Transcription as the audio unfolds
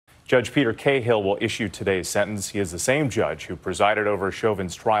Judge Peter Cahill will issue today's sentence. He is the same judge who presided over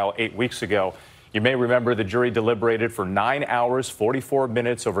Chauvin's trial 8 weeks ago. You may remember the jury deliberated for 9 hours, 44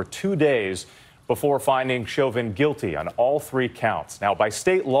 minutes over 2 days before finding Chauvin guilty on all 3 counts. Now, by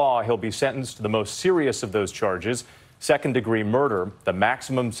state law, he'll be sentenced to the most serious of those charges, second-degree murder. The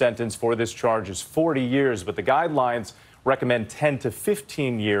maximum sentence for this charge is 40 years, but the guidelines recommend 10 to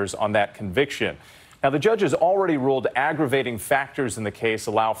 15 years on that conviction. Now, the judge has already ruled aggravating factors in the case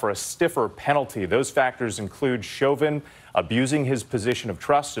allow for a stiffer penalty. Those factors include Chauvin abusing his position of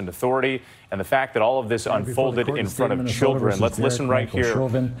trust and authority, and the fact that all of this unfolded in front of children. Let's listen right here.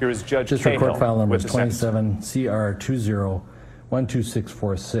 Here is Judge Cahill. Court file number 27 CR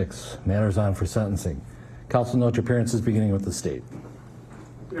 2012646. Matters on for sentencing. Counsel, note your appearances beginning with the state.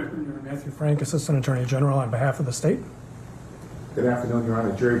 Good afternoon, Matthew Frank, Assistant Attorney General on behalf of the state. Good afternoon, Your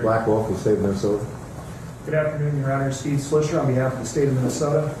Honor. Jerry Blackwell from the state of Minnesota. Good afternoon, Your Honor. Steve Slisher on behalf of the state of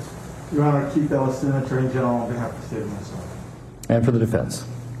Minnesota. Your Honor, Keith Ellison, Attorney General on behalf of the state of Minnesota. And for the defense.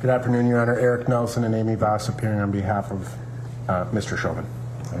 Good afternoon, Your Honor. Eric Nelson and Amy Voss appearing on behalf of Mr. Chauvin.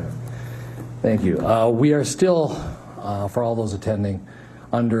 Thank you. We are still, for all those attending,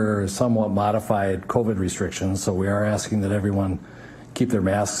 under somewhat modified COVID restrictions, so we are asking that everyone keep their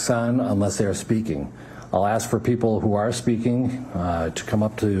masks on unless they are speaking. I'll ask for people who are speaking to come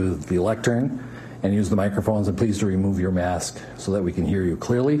up to the lectern and use the microphones, and please to remove your mask so that we can hear you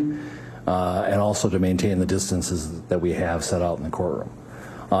clearly, and also to maintain the distances that we have set out in the courtroom.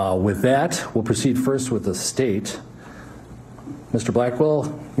 With that, we'll proceed first with the state. Mr. Blackwell,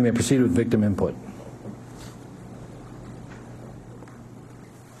 you may proceed with victim input.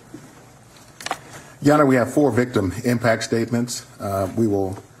 Your Honor, we have 4 victim impact statements. We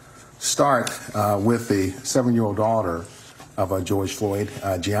will start with the 7-year-old daughter of George Floyd,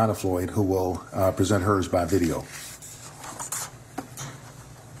 Gianna Floyd, who will present hers by video.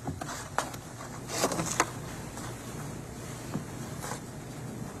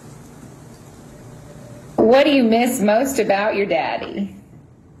 What do you miss most about your daddy?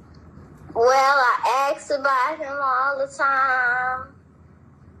 Well, I ask about him all the time.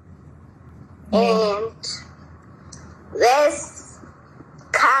 And that's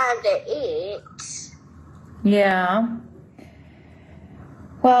kind of it. Yeah.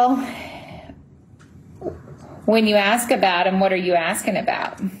 Well, when you ask about him, what are you asking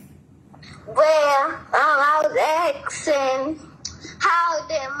about? Well, I was asking, how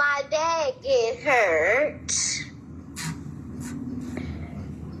did my dad get hurt?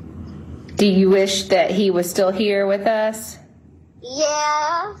 Do you wish that he was still here with us?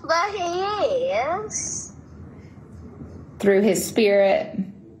 Yeah, but he is. Through his spirit?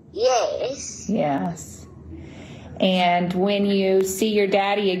 Yes. Yes. And when you see your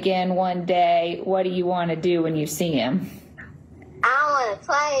daddy again one day, what do you want to do when you see him? I want to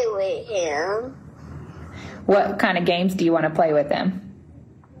play with him. What kind of games do you want to play with him?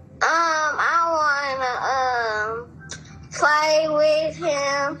 I want to play with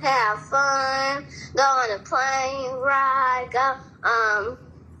him, have fun, go on a plane ride,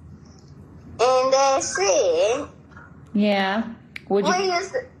 and that's it. Yeah. We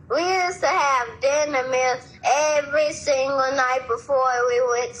used to have dinner meals every single night before we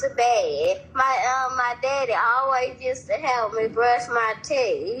went to bed. My daddy always used to help me brush my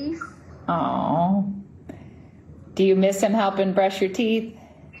teeth. Oh. Do you miss him helping brush your teeth?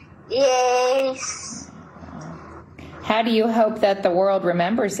 Yes. How do you hope that the world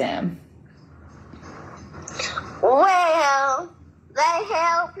remembers him? Well, they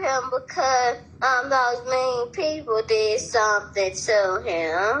help him because those mean people did something to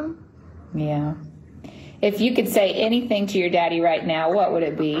him. Yeah. If you could say anything to your daddy right now, what would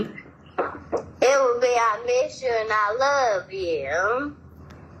it be? It would be, I miss you and I love you.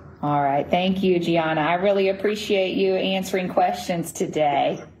 All right. Thank you, Gianna. I really appreciate you answering questions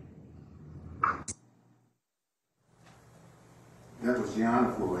today. That was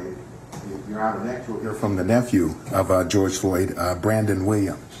Gianna Floyd. Your Honor, next we'll hear from the nephew of George Floyd, Brandon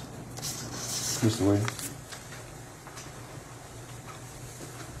Williams. Mr. Williams.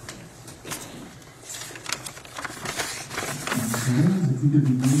 If you could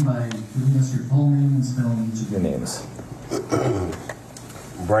begin by giving us your full name and spelling each of your names.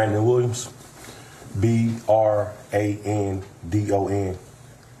 Brandon Williams, BRANDON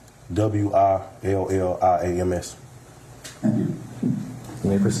WILLIAMS. Thank you. You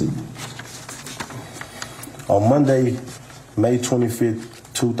may proceed. On Monday, May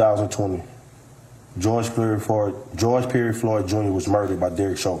 25th, 2020, George Perry Floyd Jr. was murdered by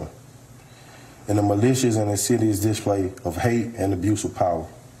Derek Chauvin in a malicious and insidious display of hate and abuse of power.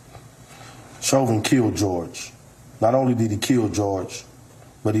 Chauvin killed George. Not only did he kill George,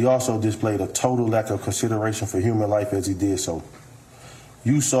 but he also displayed a total lack of consideration for human life as he did so.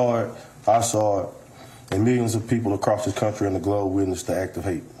 You saw it, I saw it, and millions of people across this country and the globe witnessed the act of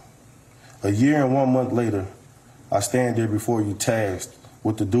hate. A year and 1 month later, I stand there before you tasked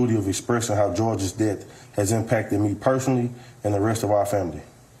with the duty of expressing how George's death has impacted me personally and the rest of our family.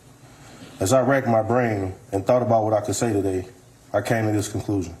 As I racked my brain and thought about what I could say today, I came to this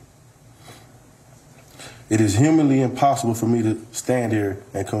conclusion. It is humanly impossible for me to stand here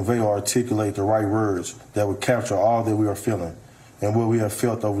and convey or articulate the right words that would capture all that we are feeling and what we have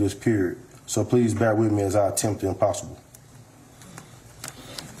felt over this period. So please bear with me as I attempt the impossible.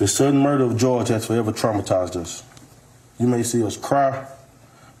 The sudden murder of George has forever traumatized us. You may see us cry,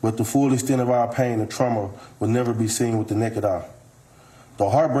 but the full extent of our pain and trauma will never be seen with the naked eye. The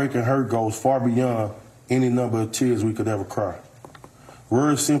heartbreak and hurt goes far beyond any number of tears we could ever cry.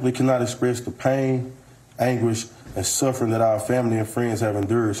 Words simply cannot express the pain, anguish, and suffering that our family and friends have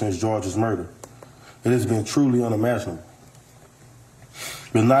endured since George's murder. It has been truly unimaginable,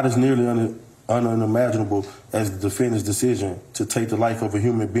 but not as nearly unimaginable as the defendant's decision to take the life of a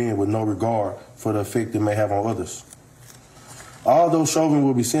human being with no regard for the effect it may have on others. Although Chauvin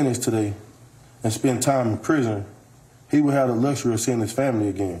will be sentenced today and spend time in prison, he will have the luxury of seeing his family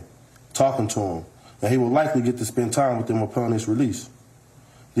again, talking to them, and he will likely get to spend time with them upon his release.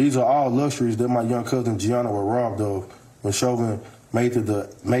 These are all luxuries that my young cousin Gianna was robbed of when Chauvin made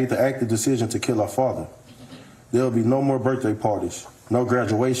the active decision to kill her father. There will be no more birthday parties, no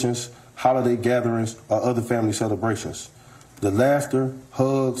graduations, holiday gatherings, or other family celebrations. The laughter,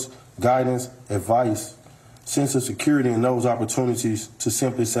 hugs, guidance, advice, sense of security, and those opportunities to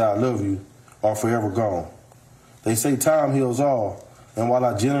simply say I love you are forever gone. They say time heals all, and while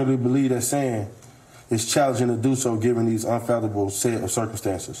I generally believe that saying, it's challenging to do so given these unfathomable set of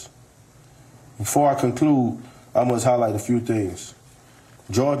circumstances. Before I conclude, I must highlight a few things.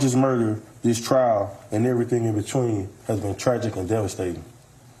 George's murder, this trial, and everything in between has been tragic and devastating.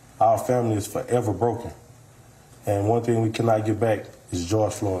 Our family is forever broken, and one thing we cannot get back is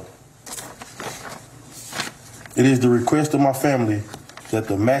George Floyd. It is the request of my family that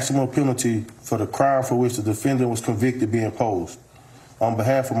the maximum penalty for the crime for which the defendant was convicted be imposed. On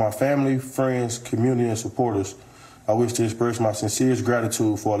behalf of my family, friends, community, and supporters, I wish to express my sincerest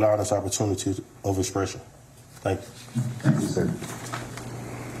gratitude for allowing us opportunity of expression. Thank you. Thank you, sir.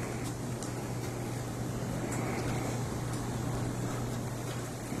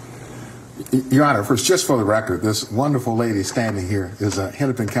 Your Honor, first, just for the record, this wonderful lady standing here is a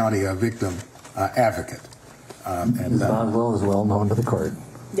Hennepin County victim advocate. Ms. Bondwell is well known to the court.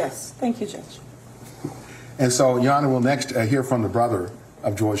 Yes, thank you, Judge. And so, Your Honor, we'll next hear from the brother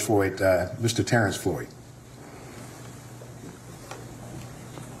of George Floyd, Mr. Terrence Floyd.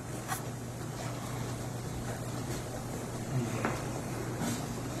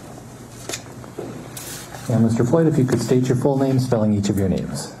 And Mr. Floyd, if you could state your full name, spelling each of your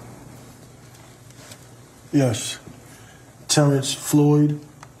names. Yes. Terrence Floyd,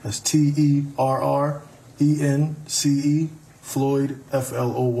 that's Terrence, Floyd,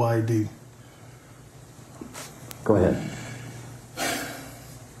 Floyd. Go ahead.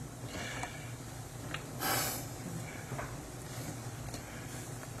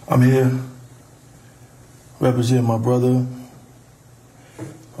 I'm here representing my brother.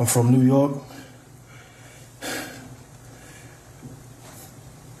 I'm from New York.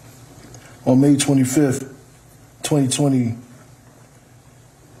 On May 25th, 2020,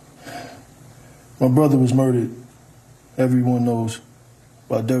 my brother was murdered, everyone knows,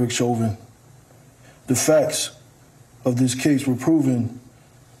 by Derek Chauvin. The facts of this case were proven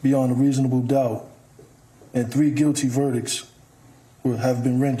beyond a reasonable doubt, and 3 guilty verdicts have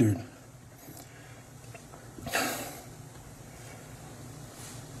been rendered.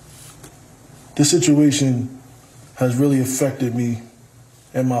 This situation has really affected me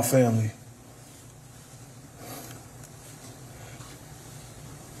and my family.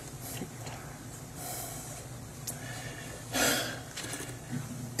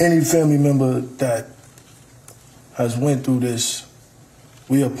 Any family member that has went through this,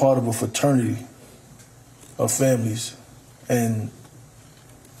 we are part of a fraternity of families, and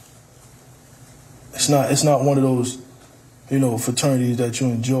it's not one of those, fraternities that you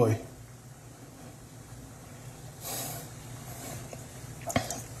enjoy.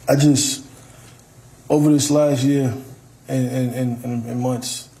 I just, over this last year and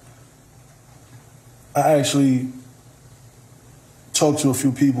months, I actually talked to a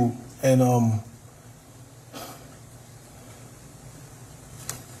few people, and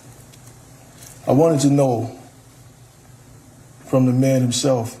I wanted to know from the man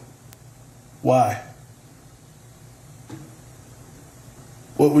himself why.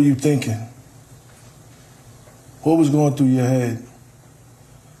 What were you thinking? What was going through your head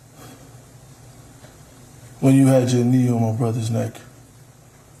when you had your knee on my brother's neck?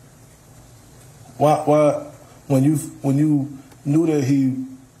 Why, when you knew that he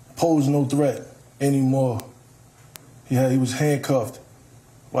posed no threat anymore, he was handcuffed,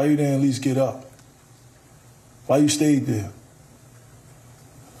 why you didn't at least get up? Why you stayed there?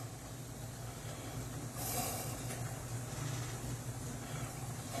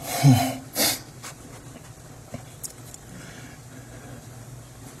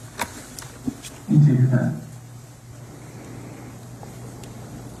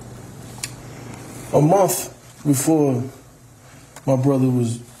 A month before my brother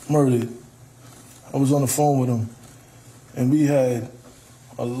was murdered, I was on the phone with him, and we had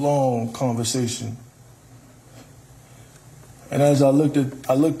a long conversation. And as I looked at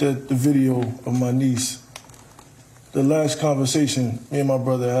the video of my niece, the last conversation me and my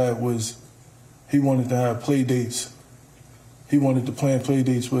brother had was he wanted to have play dates. He wanted to plan play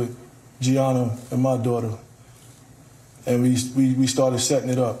dates with Gianna and my daughter. And we started setting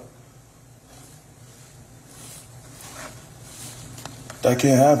it up. That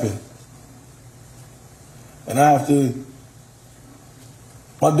can't happen. And I have to,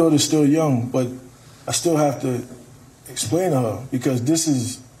 my daughter's still young, but I still have to explain to her because this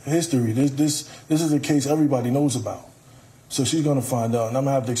is history. This is a case everybody knows about. So she's gonna find out, and I'm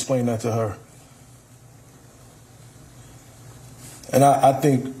gonna have to explain that to her. And I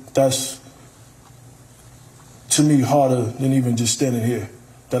think that's, to me, harder than even just standing here,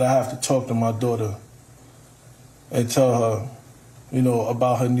 that I have to talk to my daughter and tell her, you know,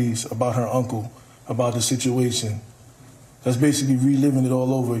 about her niece, about her uncle, about the situation. That's basically reliving it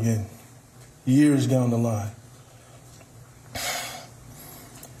all over again, years down the line.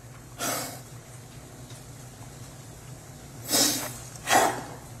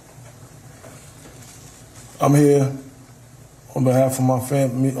 I'm here on behalf of my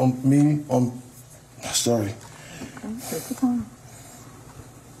family, on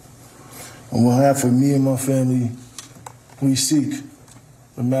behalf of me and my family, we seek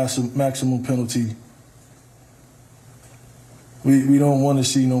the maximum penalty. We don't want to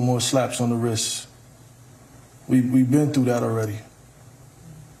see no more slaps on the wrist. We've been through that already.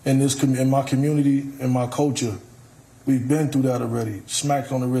 In my community, in my culture, we've been through that already.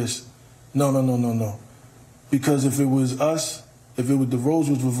 Smacked on the wrist. No. Because if it was us, if the roles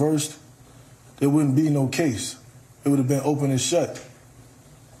was reversed, there wouldn't be no case. It would have been open and shut.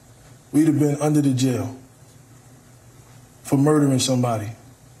 We'd have been under the jail for murdering somebody.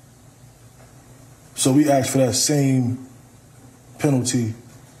 So we asked for that same penalty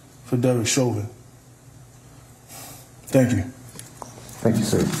for Derek Chauvin. Thank you. Thank you,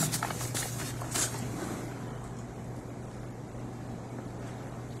 sir.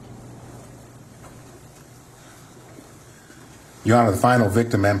 Your Honor, the final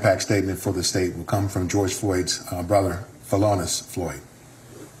victim impact statement for the state will come from George Floyd's brother, Phalonis Floyd.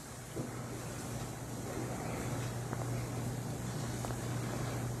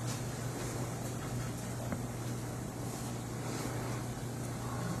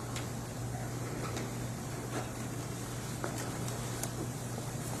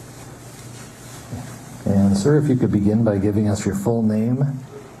 And sir, if you could begin by giving us your full name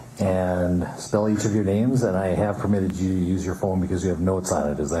and spell each of your names, and I have permitted you to use your phone because you have notes on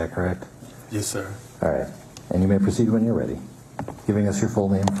it, is that correct? Yes, sir. All right, and you may proceed when you're ready. Giving us your full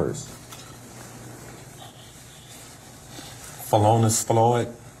name first. Phalonis Floyd,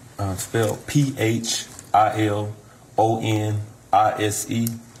 spelled P-H-I-L-O-N-I-S-E,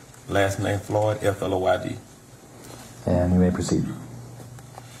 last name Floyd, F-L-O-Y-D. And you may proceed.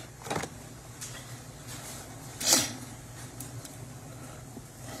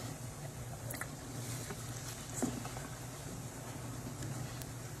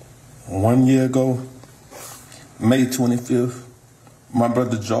 One year ago, May 25th, my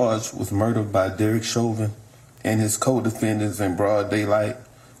brother George was murdered by Derek Chauvin and his co-defendants in broad daylight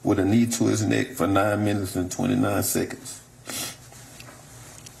with a knee to his neck for 9 minutes and 29 seconds.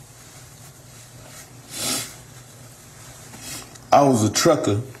 I was a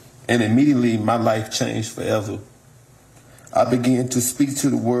trucker, and immediately my life changed forever. I began to speak to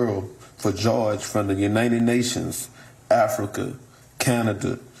the world for George from the United Nations, Africa,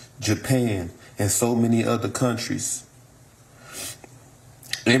 Canada, Japan, and so many other countries.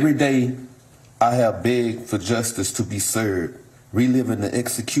 Every day, I have begged for justice to be served, reliving the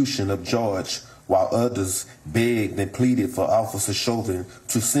execution of George, while others begged and pleaded for Officer Chauvin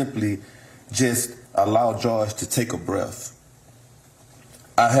to simply just allow George to take a breath.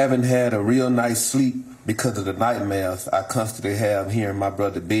 I haven't had a real nice sleep because of the nightmares I constantly have hearing my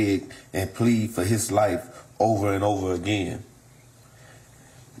brother beg and plead for his life over and over again.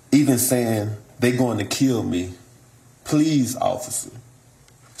 Even saying, "They going to kill me. Please, officer."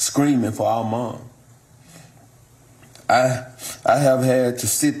 Screaming for our mom. I have had to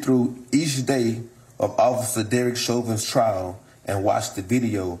sit through each day of Officer Derek Chauvin's trial and watch the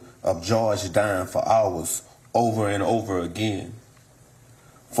video of George dying for hours over and over again.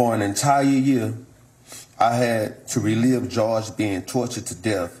 For an entire year, I had to relive George being tortured to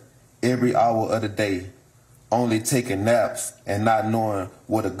death every hour of the day, only taking naps and not knowing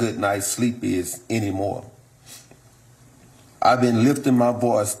what a good night's sleep is anymore. I've been lifting my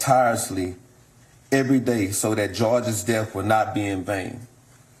voice tirelessly every day so that George's death will not be in vain.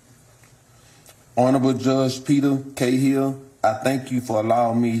 Honorable Judge Peter K. Hill, I thank you for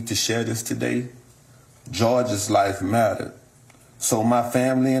allowing me to share this today. George's life mattered. So my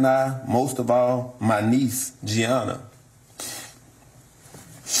family and I, most of all, my niece, Gianna.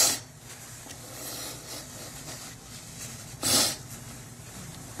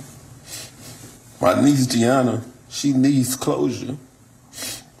 My niece, Gianna, she needs closure.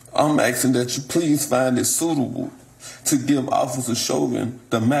 I'm asking that you please find it suitable to give Officer Chauvin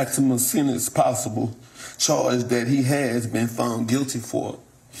the maximum sentence possible, charge that he has been found guilty for.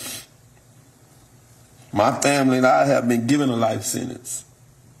 My family and I have been given a life sentence.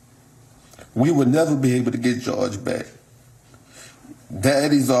 We will never be able to get George back.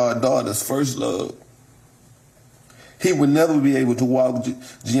 Daddy's our daughter's first love. He would never be able to walk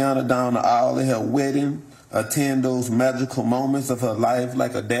Gianna down the aisle at her wedding, attend those magical moments of her life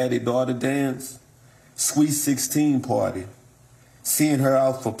like a daddy-daughter dance, sweet 16 party, seeing her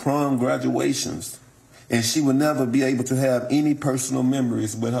out for prom graduations, and she would never be able to have any personal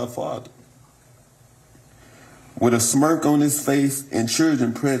memories with her father. With a smirk on his face and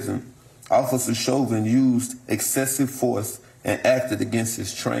children present, Officer Chauvin used excessive force and acted against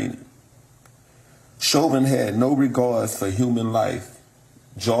his training. Chauvin had no regards for human life,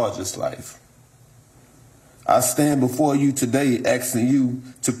 George's life. I stand before you today asking you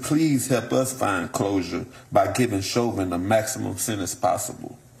to please help us find closure by giving Chauvin the maximum sentence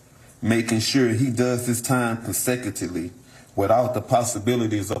possible, making sure he does his time consecutively without the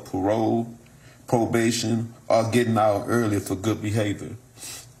possibilities of parole, probation, or getting out early for good behavior.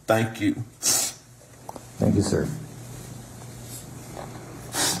 Thank you. Thank you, sir.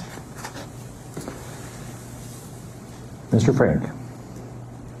 Mr. Frank.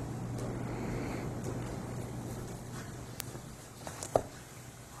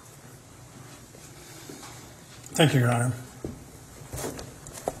 Thank you, Your Honor.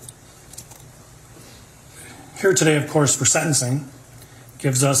 Here today, of course, for sentencing,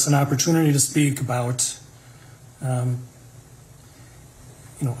 gives us an opportunity to speak about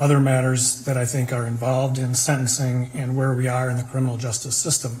other matters that I think are involved in sentencing and where we are in the criminal justice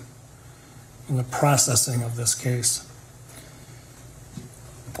system in the processing of this case.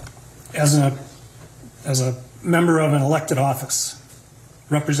 As a member of an elected office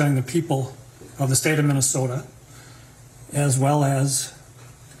representing the people of the state of Minnesota, as well as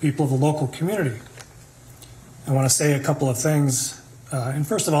people of the local community, I want to say a couple of things. And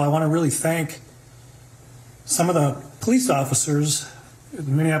first of all, I want to really thank some of the police officers in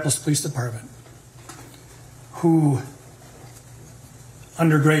the Minneapolis Police Department who,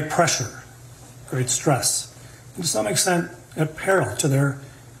 under great pressure, great stress, and to some extent at peril to their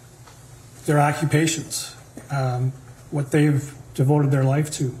occupations, what they've devoted their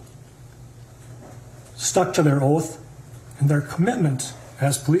life to, stuck to their oath and their commitment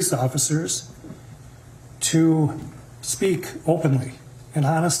as police officers to speak openly and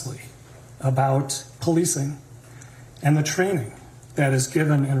honestly about policing and the training that is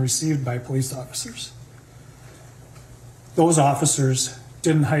given and received by police officers. Those officers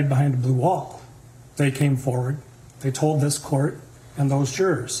didn't hide behind a blue wall. They came forward. They told this court and those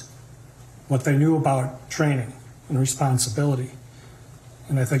jurors what they knew about training and responsibility.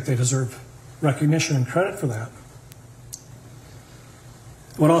 And I think they deserve recognition and credit for that.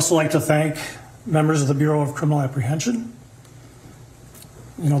 I would also like to thank members of the Bureau of Criminal Apprehension.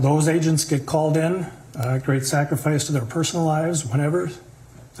 Those agents get called in, great sacrifice to their personal lives. Whenever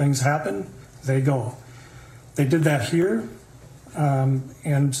things happen, they go. They did that here,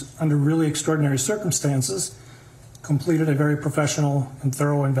 and under really extraordinary circumstances, completed a very professional and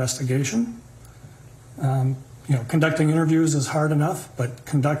thorough investigation. Conducting interviews is hard enough, but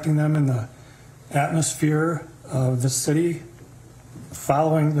conducting them in the atmosphere of the city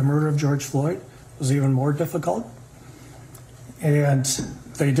following the murder of George Floyd was even more difficult. And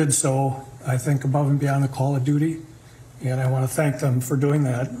they did so, I think, above and beyond the call of duty And I want to thank them for doing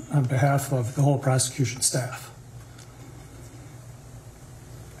that on behalf of the whole prosecution staff.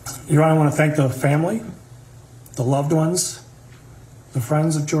 Your Honor, I want to thank the family, the loved ones, the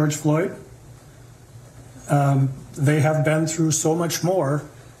friends of George Floyd. They have been through so much more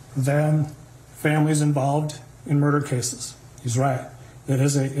than families involved in murder cases. He's right.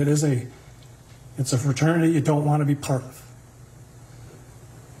 It's a fraternity you don't want to be part of.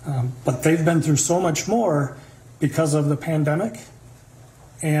 But they've been through so much more because of the pandemic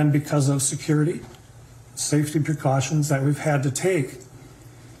and because of security, safety precautions that we've had to take.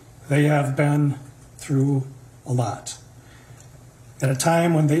 They have been through a lot. At a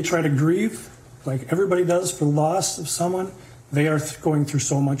time when they try to grieve, like everybody does for the loss of someone, they are going through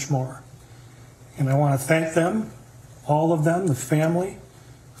so much more. And I want to thank them, all of them, the family.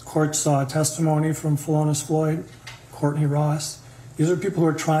 The court saw a testimony from Philonise Floyd, Courtney Ross. These are people who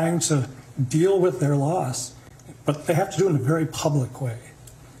are trying to deal with their loss, but they have to do it in a very public way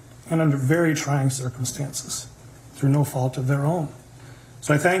and under very trying circumstances through no fault of their own.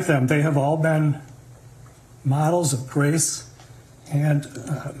 So I thank them. They have all been models of grace and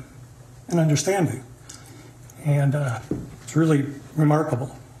understanding. And it's really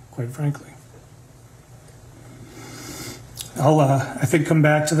remarkable, quite frankly. I'll, I think, come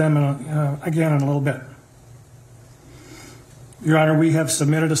back to them again in a little bit. Your Honor, we have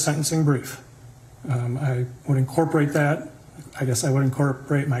submitted a sentencing brief. I would incorporate that. I guess I would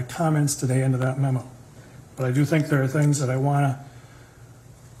incorporate my comments today into that memo. But I do think there are things that I want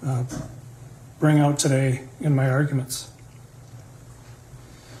to bring out today in my arguments.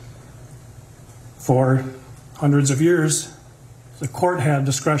 For hundreds of years, the court had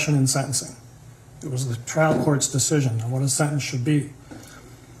discretion in sentencing. It was the trial court's decision on what a sentence should be.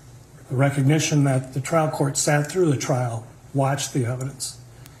 The recognition that the trial court sat through the trial, watched the evidence,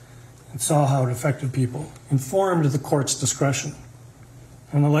 and saw how it affected people, informed the court's discretion.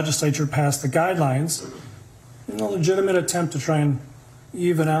 When the legislature passed the guidelines, in a legitimate attempt to try and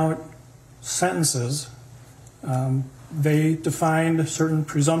even out sentences, they defined certain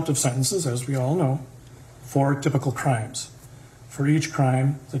presumptive sentences, as we all know, for typical crimes. For each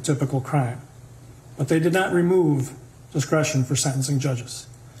crime, the typical crime. But they did not remove discretion for sentencing judges.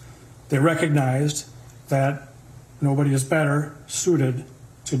 They recognized that nobody is better suited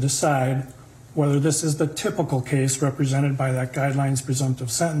to decide whether this is the typical case represented by that guideline's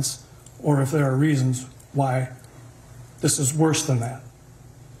presumptive sentence, or if there are reasons why this is worse than that.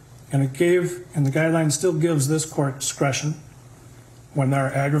 And it gave, and the guideline still gives this court discretion when there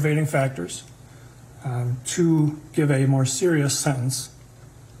are aggravating factors to give a more serious sentence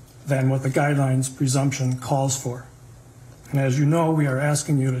than what the guideline's presumption calls for. And as you know, we are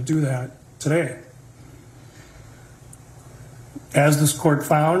asking you to do that today. As this court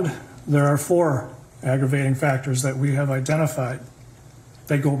found, there are 4 aggravating factors that we have identified.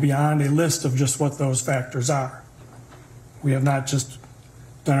 They go beyond a list of just what those factors are. We have not just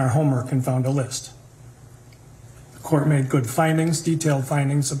done our homework and found a list. The court made good findings, detailed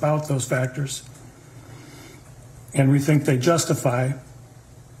findings about those factors, and we think they justify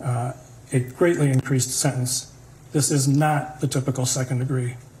a greatly increased sentence. This is not the typical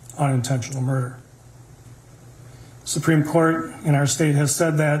second-degree unintentional murder. Supreme Court in our state has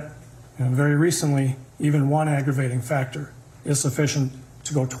said that, and very recently, even 1 aggravating factor is sufficient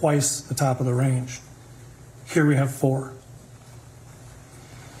to go twice the top of the range. Here we have 4.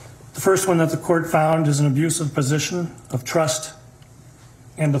 The first one that the court found is an abusive position of trust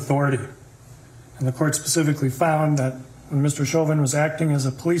and authority. And the court specifically found that when Mr. Chauvin was acting as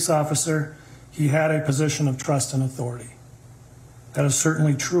a police officer, he had a position of trust and authority. That is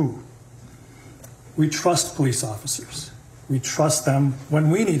certainly true. We trust police officers. We trust them when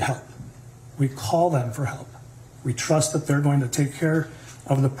we need help. We call them for help. We trust that they're going to take care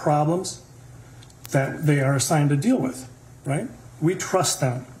of the problems that they are assigned to deal with, right? We trust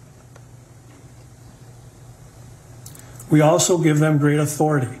them. We also give them great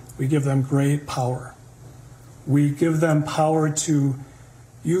authority. We give them great power. We give them power to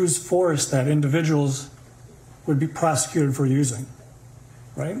use force that individuals would be prosecuted for using,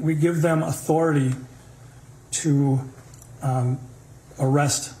 right? We give them authority to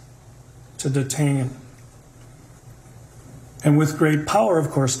arrest, to detain. And with great power, of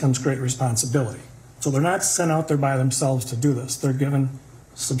course, comes great responsibility. So they're not sent out there by themselves to do this. They're given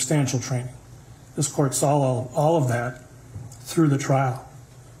substantial training. This court saw all of that through the trial,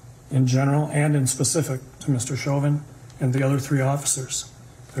 in general and in specific to Mr. Chauvin and the other 3 officers.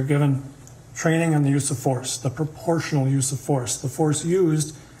 They're given training on the use of force, the proportional use of force. The force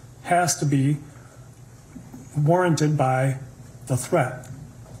used has to be warranted by the threat.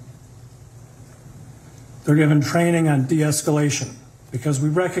 They're given training on de-escalation because we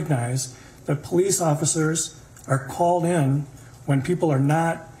recognize that police officers are called in when people are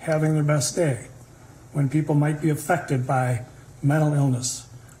not having their best day, when people might be affected by mental illness,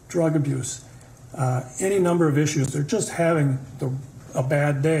 drug abuse, any number of issues. They're just having a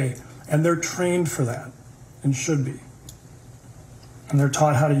bad day, and they're trained for that and should be. And they're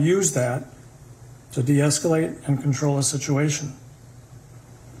taught how to use that to de-escalate and control a situation.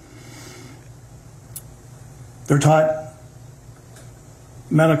 They're taught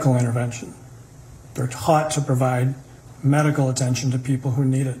medical intervention. They're taught to provide medical attention to people who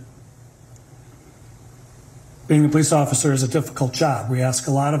need it. Being a police officer is a difficult job. We ask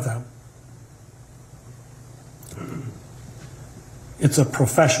a lot of them. It's a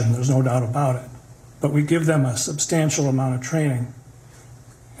profession, there's no doubt about it. But we give them a substantial amount of training,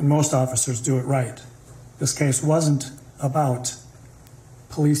 and most officers do it right. This case wasn't about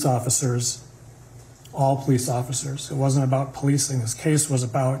police officers, all police officers. It wasn't about policing. This case was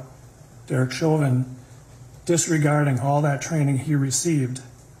about Derek Chauvin disregarding all that training he received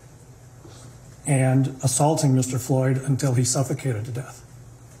and assaulting Mr. Floyd until he suffocated to death.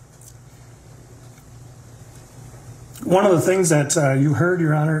 One of the things that you heard,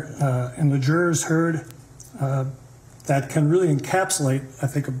 Your Honor, and the jurors heard that can really encapsulate, I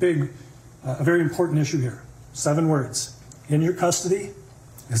think, a very important issue here. 7 words: in your custody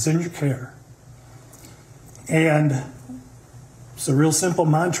is in your care. And it's a real simple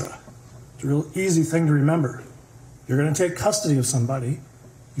mantra. It's a real easy thing to remember. You're going to take custody of somebody,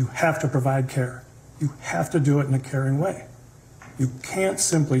 you have to provide care. You have to do it in a caring way. You can't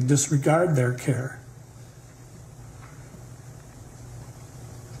simply disregard their care.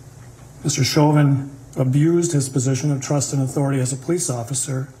 Mr. Chauvin abused his position of trust and authority as a police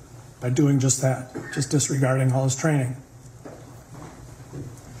officer by doing just that, just disregarding all his training.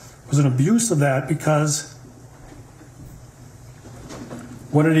 It was an abuse of that because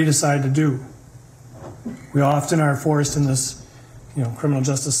what did he decide to do? We often are forced in this, criminal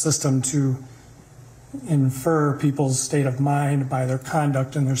justice system to infer people's state of mind by their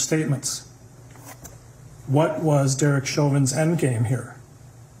conduct and their statements. What was Derek Chauvin's end game here?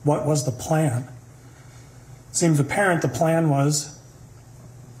 What was the plan? It seems apparent the plan was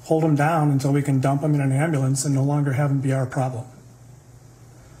hold him down until we can dump him in an ambulance and no longer have him be our problem.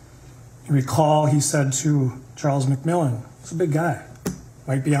 You recall he said to Charles McMillan, he's a big guy,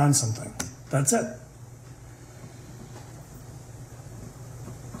 might be on something. That's it.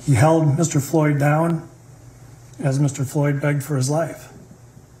 He held Mr. Floyd down as Mr. Floyd begged for his life.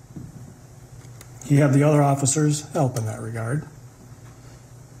 He had the other officers help in that regard.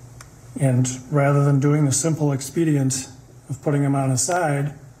 And rather than doing the simple expedient of putting him on his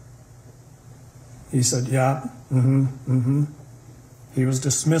side, he said, yeah, He was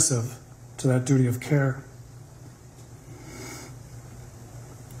dismissive to that duty of care.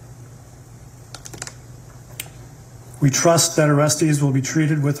 We trust that arrestees will be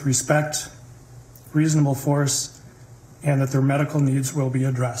treated with respect, reasonable force, and that their medical needs will be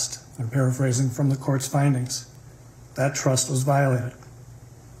addressed. I'm paraphrasing from the court's findings. That trust was violated.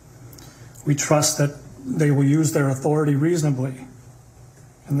 We trust that they will use their authority reasonably,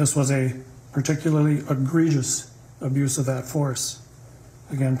 and this was a particularly egregious abuse of that force.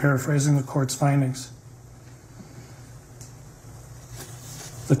 Again, paraphrasing the court's findings.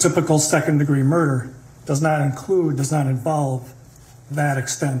 The typical second-degree murder does not involve that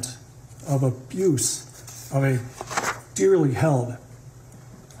extent of abuse of a dearly held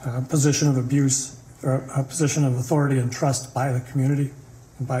position of abuse or a position of authority and trust by the community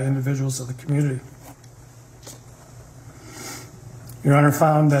and by individuals of the community. Your Honor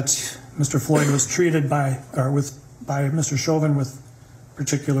found that Mr. Floyd was treated by Mr. Chauvin with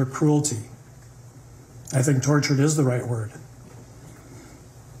particular cruelty. I think tortured is the right word.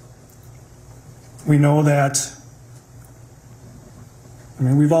 We know that,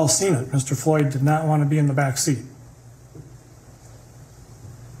 we've all seen it. Mr. Floyd did not want to be in the back seat.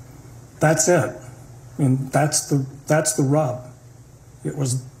 That's it. That's the rub. It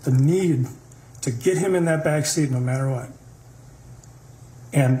was the need to get him in that back seat no matter what.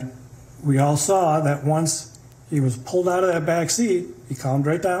 And we all saw that once he was pulled out of that back seat, he calmed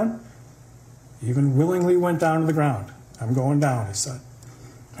right down, even willingly went down to the ground. I'm going down, he said.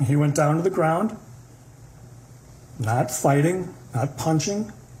 And he went down to the ground, not fighting, not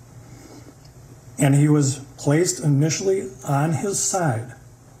punching, and he was placed initially on his side.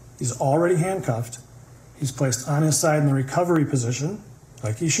 He's already handcuffed. He's placed on his side in the recovery position,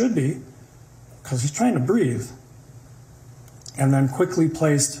 like he should be, because he's trying to breathe, and then quickly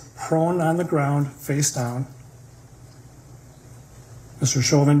placed prone on the ground, face down. Mr.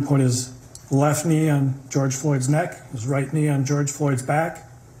 Chauvin put his left knee on George Floyd's neck, his right knee on George Floyd's back,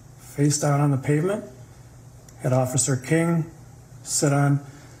 face down on the pavement. Had Officer King sit on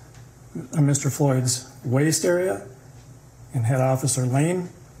Mr. Floyd's waist area, and had Officer Lane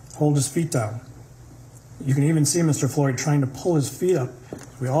hold his feet down. You can even see Mr. Floyd trying to pull his feet up.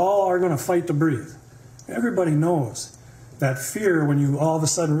 We all are going to fight to breathe. Everybody knows that fear when you all of a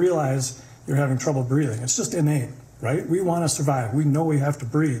sudden realize you're having trouble breathing. It's just innate, right? We want to survive. We know we have to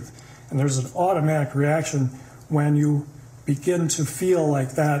breathe. And there's an automatic reaction when you begin to feel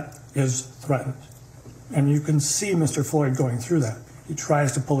like that is threatened. And you can see Mr. Floyd going through that. He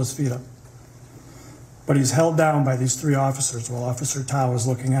tries to pull his feet up. But he's held down by these three officers while Officer Tao is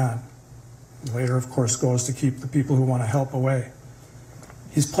looking on. He later, of course, goes to keep the people who want to help away.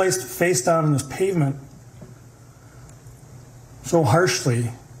 He's placed face down on this pavement so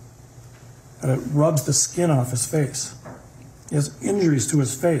harshly that it rubs the skin off his face. He has injuries to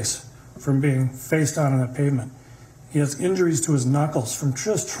his face from being face down on that pavement. He has injuries to his knuckles from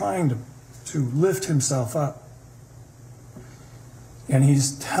just trying to lift himself up. And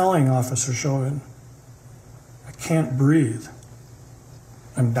he's telling Officer Chauvin, "I can't breathe.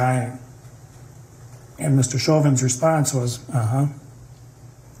 I'm dying." And Mr. Chauvin's response was, "Uh-huh."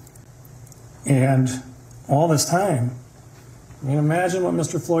 And all this time, I mean, imagine what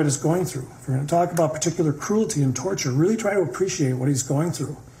Mr. Floyd is going through. If you're going to talk about particular cruelty and torture, really try to appreciate what he's going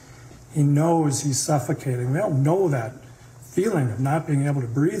through. He knows he's suffocating. We all know that feeling of not being able to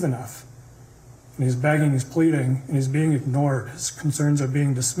breathe enough. And he's begging, he's pleading, and he's being ignored. His concerns are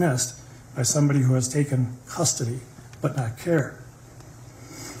being dismissed by somebody who has taken custody but not care.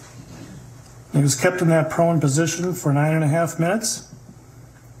 He was kept in that prone position for 9.5 minutes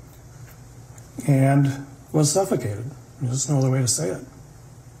and was suffocated. There's no other way to say it.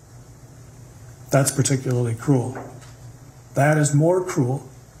 That's particularly cruel. That is more cruel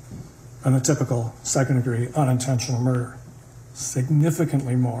than the typical second-degree unintentional murder.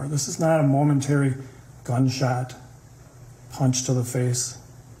 Significantly more. This is not a momentary gunshot, punch to the face.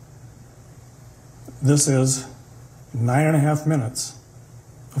 This is 9.5 minutes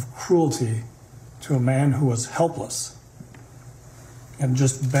of cruelty to a man who was helpless and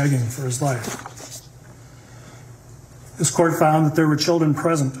just begging for his life. This court found that there were children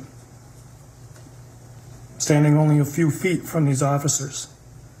present, standing only a few feet from these officers.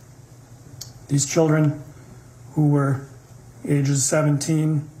 These children, who were ages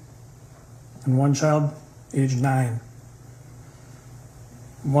 17 and one child age 9.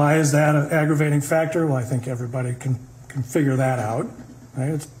 Why is that an aggravating factor? Well, I think everybody can figure that out. Right?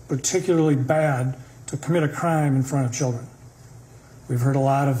 It's particularly bad to commit a crime in front of children. We've heard a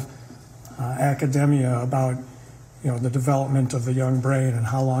lot of academia about the development of the young brain and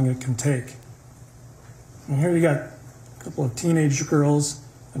how long it can take. And here you got a couple of teenage girls,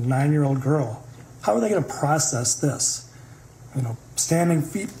 a 9-year-old girl. How are they going to process this? Standing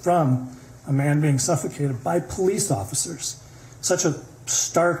feet from a man being suffocated by police officers. Such a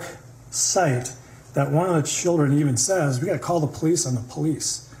stark sight that one of the children even says, "We got to call the police on the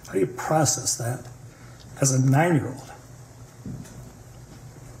police." How do you process that as a 9-year-old?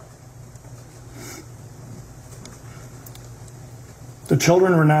 The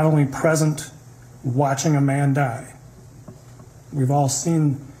children were not only present watching a man die. We've all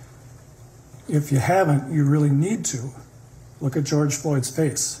seen, if you haven't, you really need to. Look at George Floyd's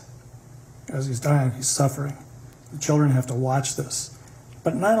face. As he's dying, he's suffering. The children have to watch this.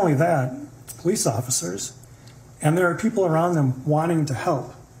 But not only that, it's police officers, and there are people around them wanting to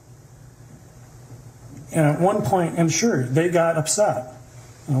help. And at one point, and sure, they got upset.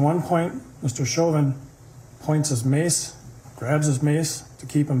 And at one point, Mr. Chauvin points his mace, grabs his mace to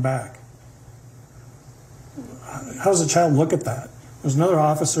keep him back. How does a child look at that? There's another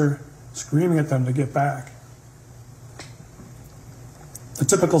officer screaming at them to get back. The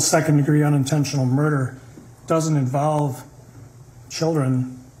typical second-degree unintentional murder doesn't involve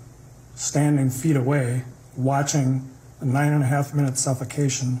children standing feet away watching a 9.5-minute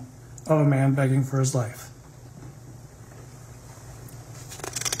suffocation of a man begging for his life.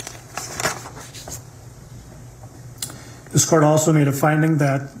 This court also made a finding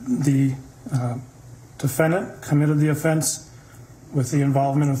that the defendant committed the offense with the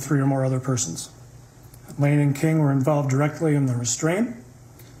involvement of 3 or more other persons. Lane and King were involved directly in the restraint,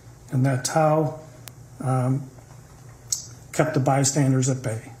 and that Tao kept the bystanders at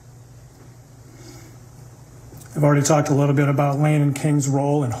bay. I've already talked a little bit about Lane and King's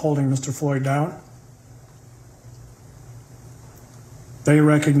role in holding Mr. Floyd down. They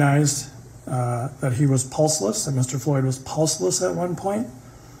recognized that he was pulseless, that Mr. Floyd was pulseless at one point,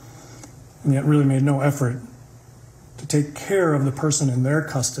 and yet really made no effort to take care of the person in their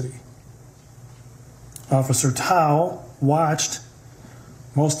custody Officer Tao watched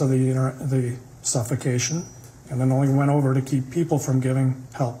most of the suffocation and then only went over to keep people from giving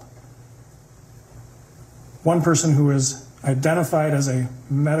help. One person who is identified as a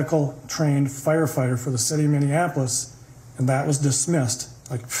medical trained firefighter for the city of Minneapolis, and that was dismissed.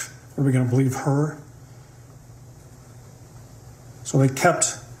 Like, are we going to believe her? So they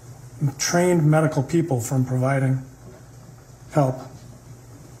kept trained medical people from providing help.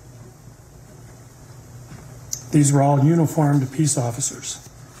 These were all uniformed peace officers,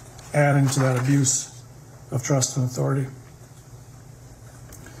 adding to that abuse of trust and authority.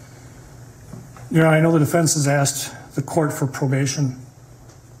 You know, I know the defense has asked the court for probation.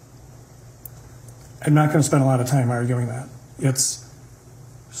 I'm not going to spend a lot of time arguing that. It's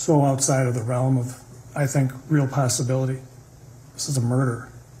so outside of the realm of, I think, real possibility. This is a murder.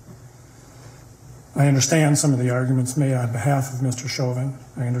 I understand some of the arguments made on behalf of Mr. Chauvin.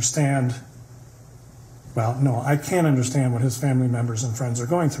 I understand, well, no, I can't understand what his family members and friends are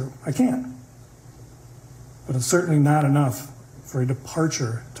going through. I can't. But it's certainly not enough for a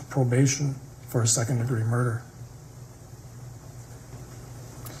departure to probation for a second-degree murder.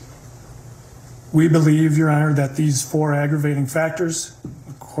 We believe, Your Honor, that these 4 aggravating factors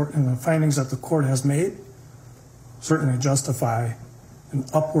and the findings that the court has made certainly justify an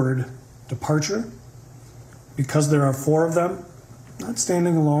upward departure. Because there are 4 of them, not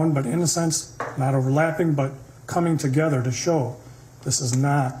standing alone, but in a sense, not overlapping, but coming together to show this is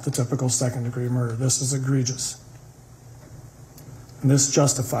not the typical second-degree murder. This is egregious. And this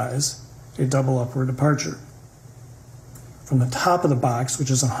justifies a double upward departure. From the top of the box, which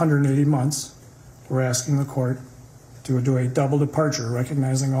is 180 months, we're asking the court to do a double departure,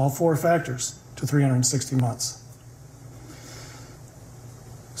 recognizing all 4 factors, to 360 months.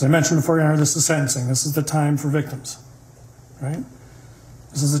 As I mentioned before, Your Honor, this is sentencing. This is the time for victims, right?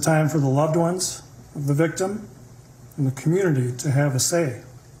 This is the time for the loved ones of the victim and the community to have a say.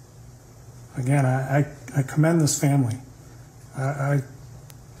 Again, I commend this family. I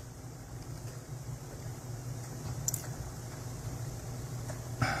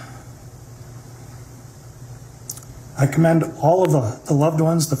commend all of the loved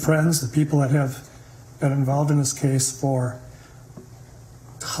ones, the friends, the people that have been involved in this case for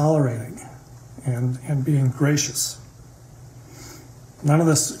tolerating and being gracious. None of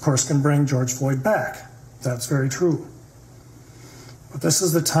this, of course, can bring George Floyd back. That's very true. But this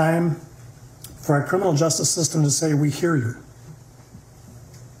is the time for our criminal justice system to say, we hear you.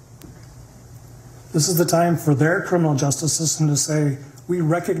 This is the time for their criminal justice system to say, we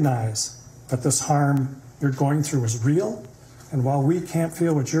recognize that this harm you're going through is real, and while we can't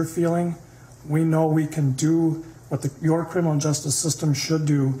feel what you're feeling, we know we can do what your criminal justice system should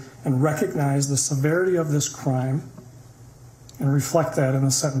do and recognize the severity of this crime and reflect that in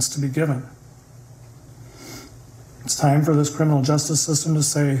the sentence to be given. It's time for this criminal justice system to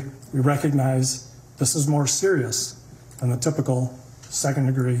say, we recognize this is more serious than the typical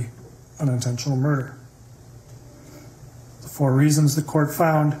second-degree unintentional murder. The 4 reasons the court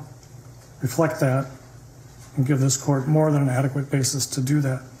found reflect that and give this court more than an adequate basis to do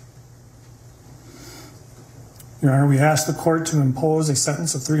that. Your Honor, we ask the court to impose a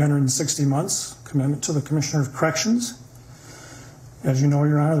sentence of 360 months, commitment to the Commissioner of Corrections. As you know,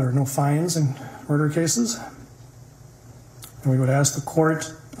 Your Honor, there are no fines in murder cases. And we would ask the court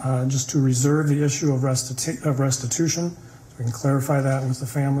just to reserve the issue of restitution. So we can clarify that with the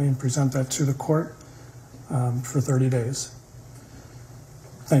family and present that to the court for 30 days.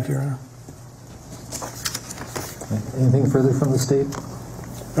 Thank you, Your Honor. Anything further from the state?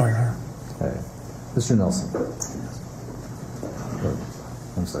 No, Your Honor. Okay. Mr. Nelson.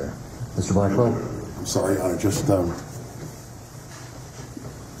 I'm sorry. Mr. Blackwell? I'm sorry, Your Honor, just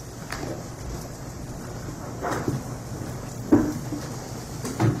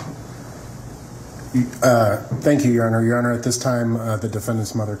thank you, Your Honor. Your Honor, at this time, the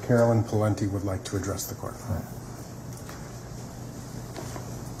defendant's mother, Carolyn Palenti, would like to address the court.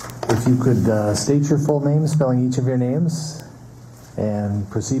 If you could state your full name, spelling each of your names, and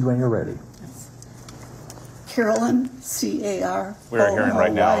proceed when you're ready. Carolyn, C-A-R. We are hearing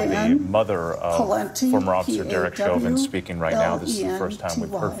right now the mother of Palenti, former Officer Derek Chauvin speaking right now. This is the first time we've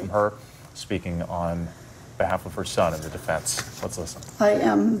heard from her speaking on behalf of her son in the defense. Let's listen. I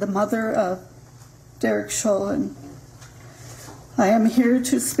am the mother of Derek Chauvin. I am here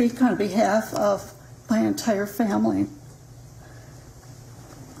to speak on behalf of my entire family.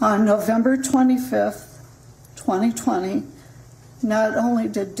 On November 25th, 2020, not only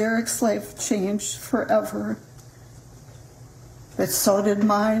did Derek's life change forever, but so did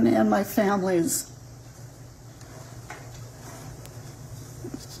mine and my family's.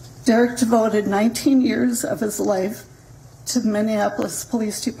 Derek devoted 19 years of his life to the Minneapolis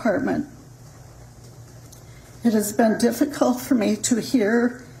Police Department. It has been difficult for me to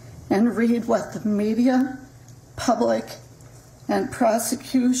hear and read what the media, public, and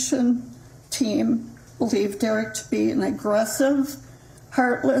prosecution team believe Derek to be an aggressive,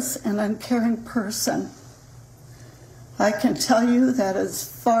 heartless, and uncaring person. I can tell you that is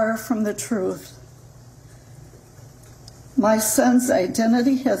far from the truth. My son's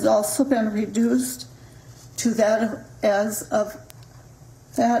identity has also been reduced to that as a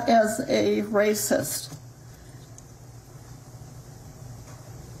racist.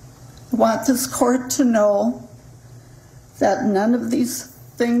 I want this court to know that none of these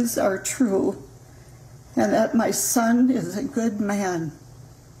things are true and that my son is a good man.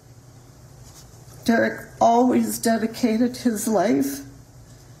 Derek always dedicated his life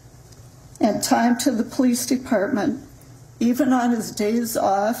and time to the police department. Even on his days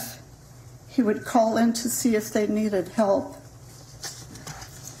off, he would call in to see if they needed help.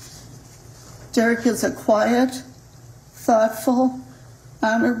 Derek is a quiet, thoughtful,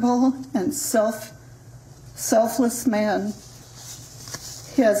 honorable, and selfless man.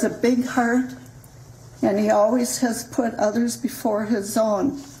 He has a big heart, and he always has put others before his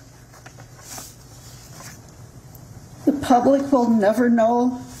own. The public will never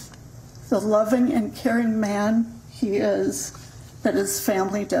know the loving and caring man he is, but his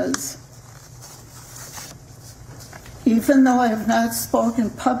family does. Even though I have not spoken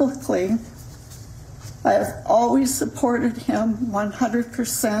publicly, I have always supported him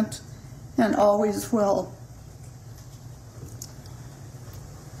 100% and always will.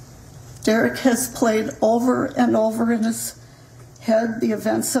 Derek has played over and over in his head the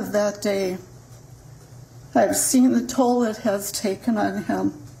events of that day. I've seen the toll it has taken on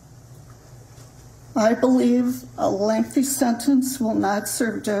him. I believe a lengthy sentence will not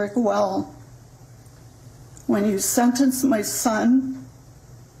serve Derek well. When you sentence my son,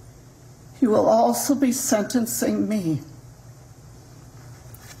 you will also be sentencing me.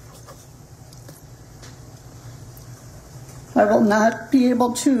 I will not be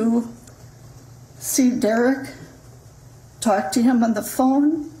able to see Derek, talk to him on the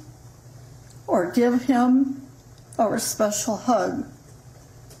phone, or give him our special hug.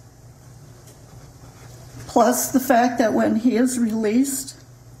 Plus the fact that when he is released,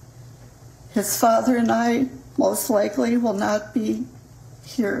 his father and I most likely will not be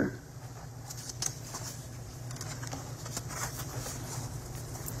here.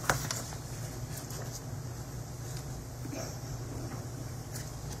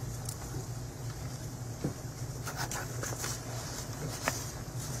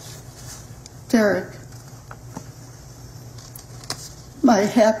 Derek, my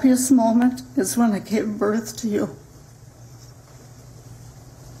happiest moment is when I gave birth to you.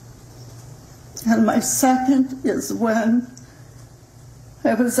 And my second is when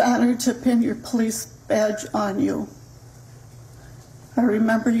I was honored to pin your police badge on you. I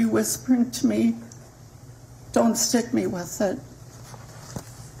remember you whispering to me, "Don't stick me with it."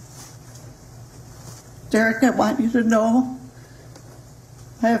 Derek, I want you to know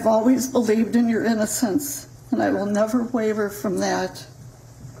I have always believed in your innocence, and I will never waver from that.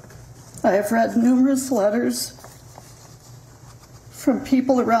 I have read numerous letters from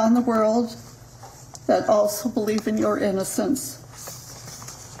people around the world that also believe in your innocence.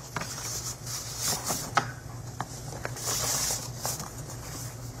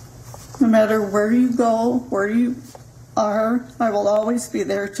 No matter where you go, where you are, I will always be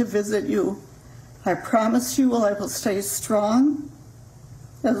there to visit you. I promise you I will stay strong,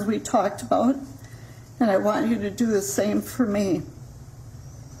 as we talked about, and I want you to do the same for me.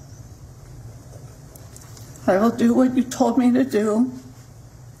 I will do what you told me to do,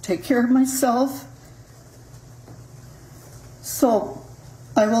 take care of myself, so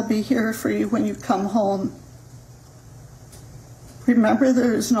I will be here for you when you come home. Remember,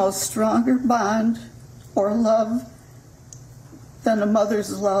 there is no stronger bond or love than a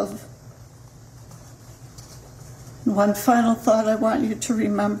mother's love. One final thought I want you to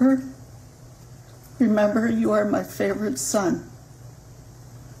remember. Remember, you are my favorite son.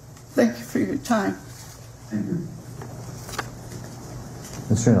 Thank you for your time. Thank you.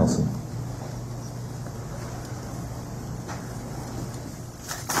 Mr. Nelson.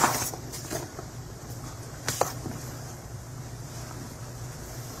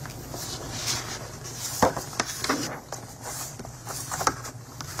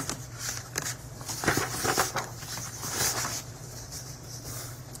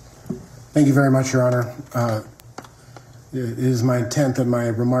 Thank you very much, Your Honor. It is my intent that my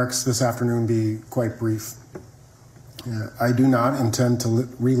remarks this afternoon be quite brief. I do not intend to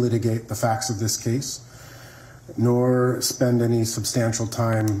relitigate the facts of this case, nor spend any substantial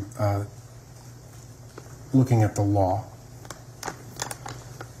time looking at the law.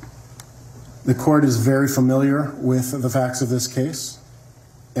 The court is very familiar with the facts of this case,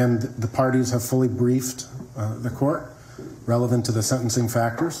 and the parties have fully briefed the court relevant to the sentencing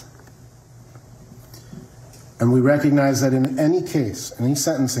factors. And we recognize that in any case, any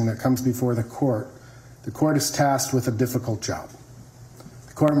sentencing that comes before the court is tasked with a difficult job.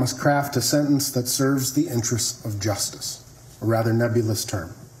 The court must craft a sentence that serves the interests of justice, a rather nebulous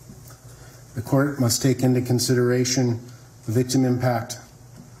term. The court must take into consideration the victim impact,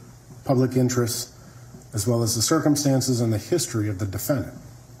 public interest, as well as the circumstances and the history of the defendant.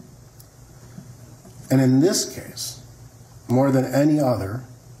 And in this case, more than any other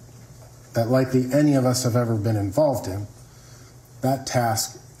that likely any of us have ever been involved in, that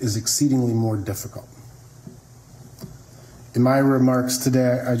task is exceedingly more difficult. In my remarks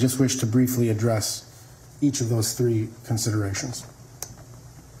today, I just wish to briefly address each of those three considerations,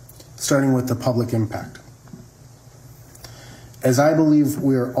 starting with the public impact. As I believe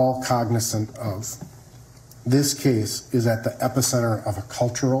we are all cognizant of, this case is at the epicenter of a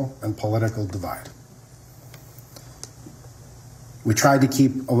cultural and political divide. We tried to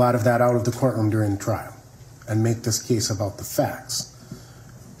keep a lot of that out of the courtroom during the trial and make this case about the facts.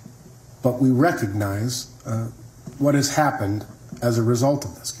 But we recognize what has happened as a result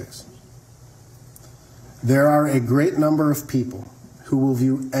of this case. There are a great number of people who will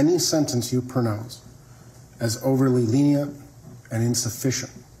view any sentence you pronounce as overly lenient and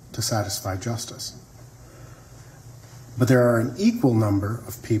insufficient to satisfy justice. But there are an equal number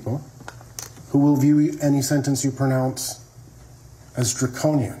of people who will view any sentence you pronounce as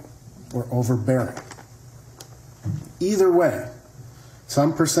draconian or overbearing. Either way,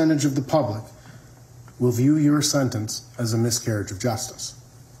 some percentage of the public will view your sentence as a miscarriage of justice.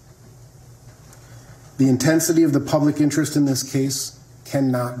 The intensity of the public interest in this case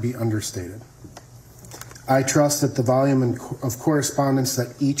cannot be understated. I trust that the volume of correspondence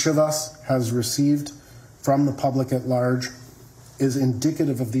that each of us has received from the public at large is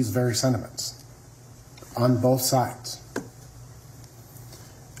indicative of these very sentiments on both sides.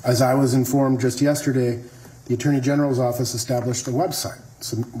 As I was informed just yesterday, the Attorney General's office established a website,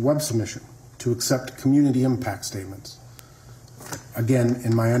 web submission, to accept community impact statements. Again,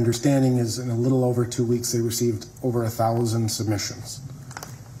 in my understanding is in a little over 2 weeks, they received over 1,000 submissions.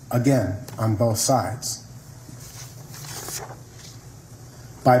 Again, on both sides.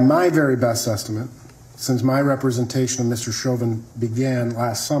 By my very best estimate, since my representation of Mr. Chauvin began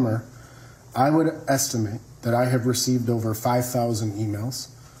last summer, I would estimate that I have received over 5,000 emails,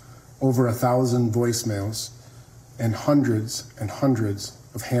 over 1,000 voicemails, and hundreds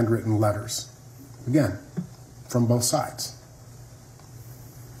of handwritten letters. Again, from both sides.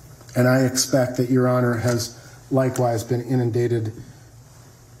 And I expect that Your Honor has likewise been inundated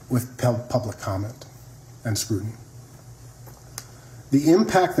with public comment and scrutiny. The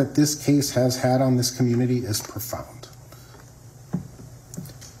impact that this case has had on this community is profound.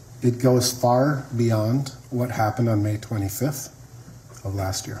 It goes far beyond what happened on May 25th of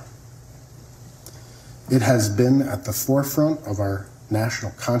last year. It has been at the forefront of our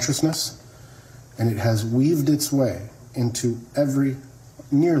national consciousness, and it has weaved its way into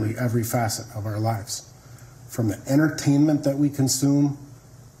nearly every facet of our lives, from the entertainment that we consume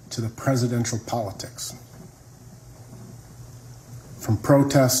to the presidential politics, from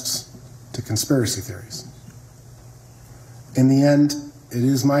protests to conspiracy theories. In the end, it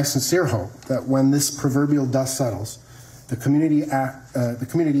is my sincere hope that when this proverbial dust settles, the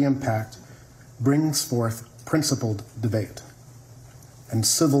community impact brings forth principled debate and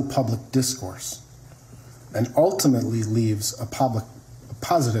civil public discourse, and ultimately leaves a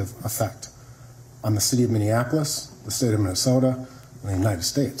positive effect on the city of Minneapolis, the state of Minnesota, and the United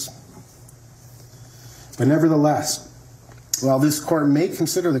States. But nevertheless, while this court may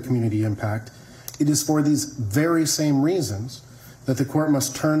consider the community impact, it is for these very same reasons that the court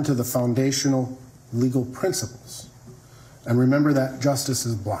must turn to the foundational legal principles and remember that justice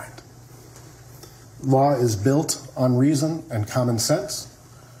is blind. Law is built on reason and common sense,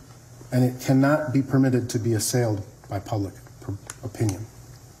 and it cannot be permitted to be assailed by public opinion.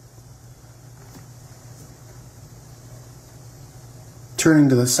 Turning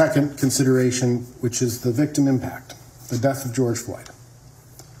to the second consideration, which is the victim impact, the death of George Floyd.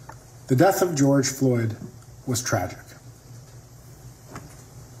 The death of George Floyd was tragic.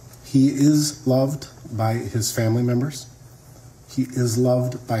 He is loved by his family members. He is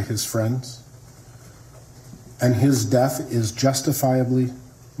loved by his friends. And his death is justifiably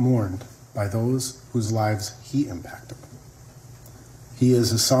mourned by those whose lives he impacted. He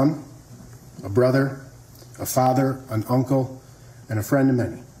is a son, a brother, a father, an uncle, and a friend to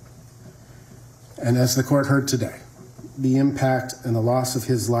many. And as the court heard today, the impact and the loss of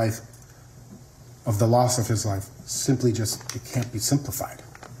his life, simply just, it can't be simplified.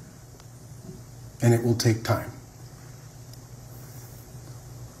 And it will take time.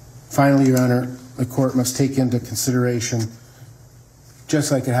 Finally, Your Honor, the court must take into consideration,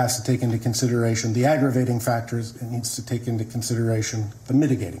 just like it has to take into consideration the aggravating factors, it needs to take into consideration the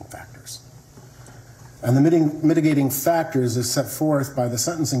mitigating factors. And the mitigating factors as set forth by the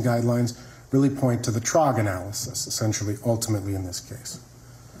sentencing guidelines really point to the TROG analysis, essentially, ultimately in this case.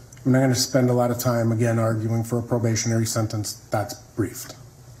 I'm not going to spend a lot of time, again, arguing for a probationary sentence. That's briefed.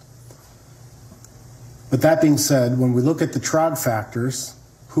 But that being said, when we look at the TROG factors,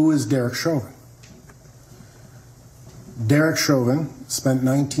 who is Derek Chauvin? Derek Chauvin spent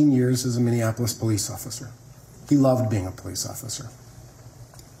 19 years as a Minneapolis police officer. He loved being a police officer.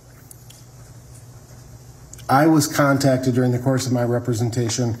 I was contacted during the course of my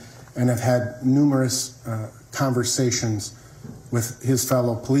representation and have had numerous conversations with his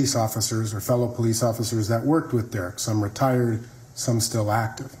fellow police officers or fellow police officers that worked with Derek, some retired, some still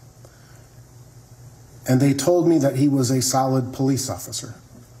active. And they told me that he was a solid police officer,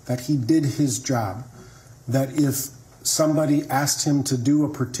 that he did his job, that if somebody asked him to do a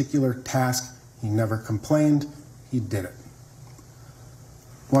particular task, he never complained, he did it.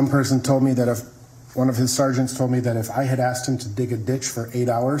 One person told me that one of his sergeants told me that if I had asked him to dig a ditch for 8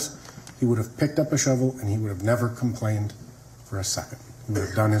 hours, he would have picked up a shovel and he would have never complained for a second. He would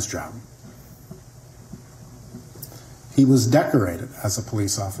have done his job. He was decorated as a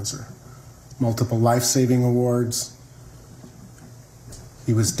police officer, multiple life-saving awards.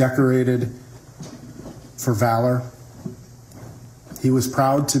 He was decorated for valor. He was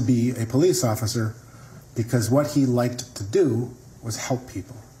proud to be a police officer because what he liked to do was help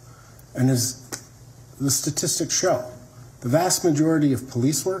people. And as the statistics show, the vast majority of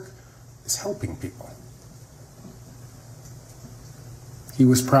police work is helping people. He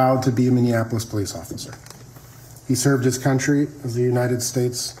was proud to be a Minneapolis police officer. He served his country as the United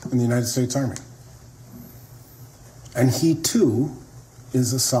States in the United States Army. And he too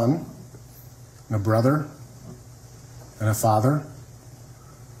is a son, and a brother, and a father,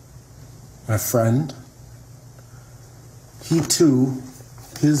 and a friend. He too,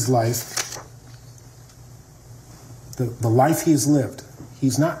 his life, the life he's lived,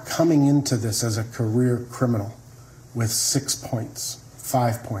 he's not coming into this as a career criminal with 6 points,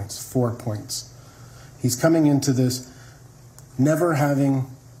 5 points, 4 points. He's coming into this never having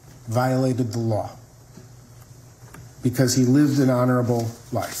violated the law because he lived an honorable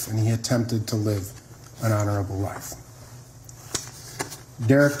life and he attempted to live an honorable life.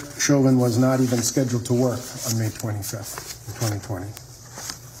 Derek Chauvin was not even scheduled to work on May 25th, 2020.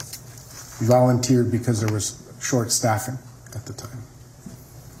 He volunteered because there was short staffing at the time.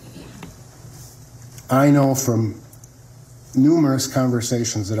 I know from numerous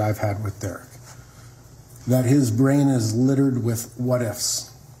conversations that I've had with Derek that his brain is littered with what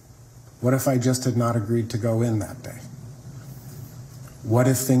ifs. What if I just had not agreed to go in that day? What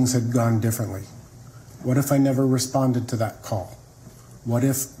if things had gone differently? What if I never responded to that call? What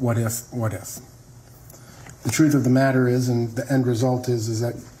if, what if, what if? The truth of the matter is, and the end result is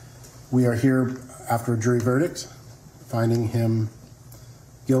that we are here after a jury verdict, finding him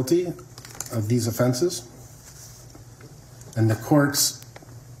guilty of these offenses. And the court's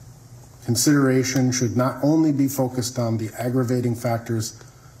consideration should not only be focused on the aggravating factors,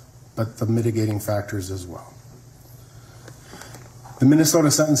 but the mitigating factors as well. The Minnesota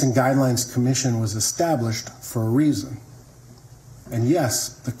Sentencing Guidelines Commission was established for a reason. And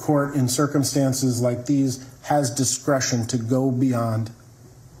yes, the court in circumstances like these has discretion to go beyond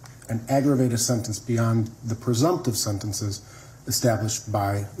and aggravate a sentence beyond the presumptive sentences established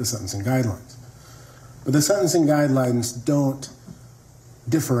by the sentencing guidelines. But the sentencing guidelines don't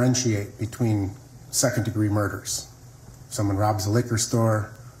differentiate between second-degree murders. Someone robs a liquor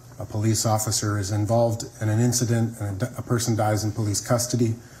store, a police officer is involved in an incident, and a person dies in police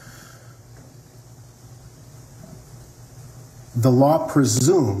custody. The law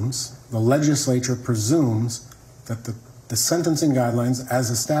presumes, the legislature presumes, that the sentencing guidelines as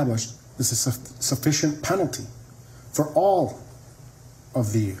established is a sufficient penalty for all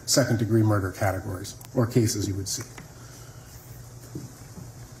of the second-degree murder categories or cases you would see.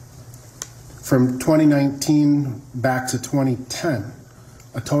 From 2019 back to 2010,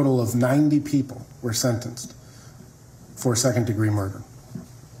 a total of 90 people were sentenced for second-degree murder.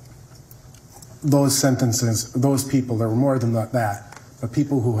 Those sentences, those people, there were more than that, but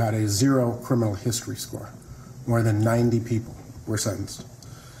people who had a 0 criminal history score. More than 90 people were sentenced.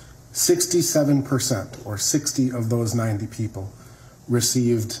 67%, or 60 of those 90 people,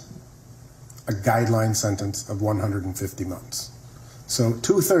 received a guideline sentence of 150 months. So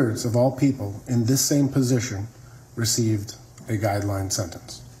 2/3 of all people in this same position received a guideline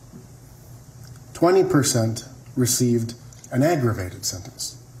sentence. 20% received an aggravated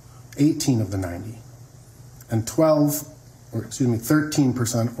sentence, 18 of the 90, and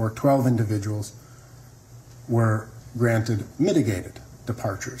 13%, or 12 individuals, were granted mitigated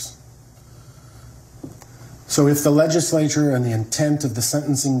departures. So if the legislature and the intent of the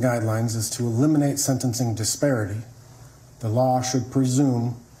sentencing guidelines is to eliminate sentencing disparity, the law should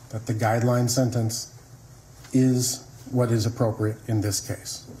presume that the guideline sentence is what is appropriate in this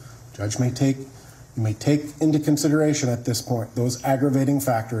case. Judge you may take into consideration at this point those aggravating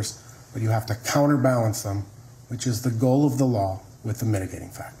factors, but you have to counterbalance them, which is the goal of the law, with the mitigating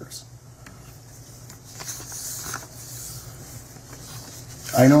factors.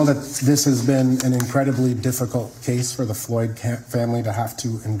 I know that this has been an incredibly difficult case for the Floyd family to have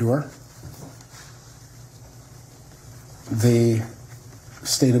to endure. The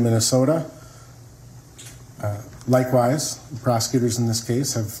state of Minnesota, likewise, the prosecutors in this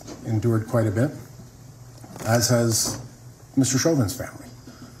case have endured quite a bit, as has Mr. Chauvin's family.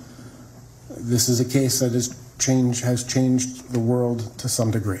 This is a case that has changed the world to some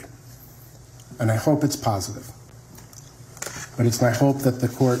degree, and I hope it's positive. But it's my hope that the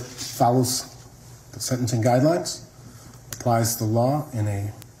court follows the sentencing guidelines, applies the law in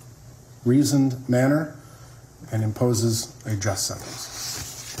a reasoned manner, and imposes a just sentence.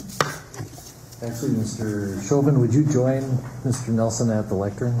 Thank you, Mr. Chauvin. Would you join Mr. Nelson at the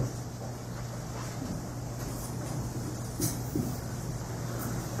lectern?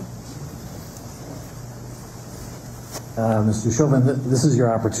 Mr. Chauvin, this is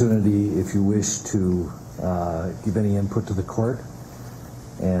your opportunity if you wish to give any input to the court.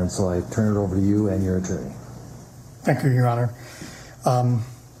 And so I turn it over to you and your attorney. Thank you, Your Honor.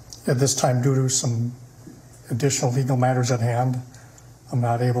 At this time, due to some additional legal matters at hand, I'm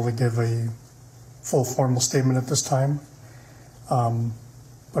not able to give a full formal statement at this time.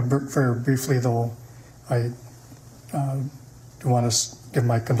 But very briefly, though, I do want to give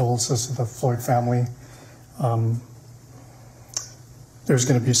my condolences to the Floyd family. There's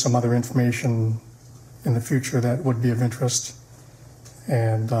going to be some other information in the future that would be of interest,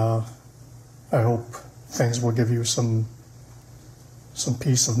 and I hope things will give you some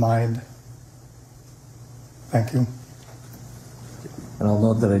peace of mind. Thank you. And I'll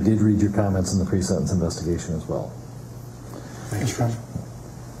note that I did read your comments in the pre-sentence investigation as well. Thanks, Ron.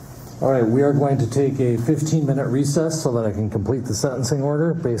 All right, we are going to take a 15-minute recess so that I can complete the sentencing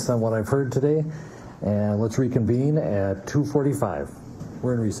order based on what I've heard today, and let's reconvene at 2:45.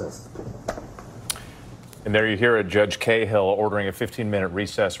 We're in recess. And there you hear it, Judge Cahill ordering a 15-minute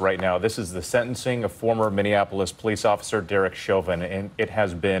recess right now. This is the sentencing of former Minneapolis police officer Derek Chauvin, and it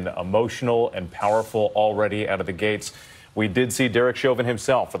has been emotional and powerful already out of the gates. We did see Derek Chauvin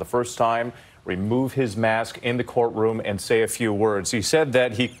himself for the first time remove his mask in the courtroom and say a few words. He said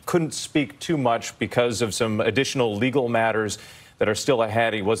that he couldn't speak too much because of some additional legal matters that are still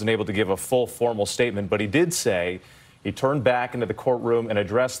ahead. He wasn't able to give a full formal statement, but he did say he turned back into the courtroom and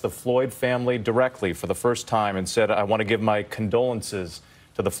addressed the Floyd family directly for the first time and said, "I want to give my condolences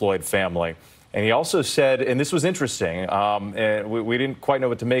to the Floyd family." And he also said, and this was interesting, and we didn't quite know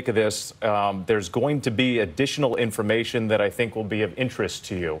what to make of this, there's going to be additional information that I think will be of interest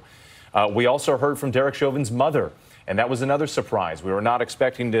to you. We also heard from Derek Chauvin's mother, and that was another surprise. We were not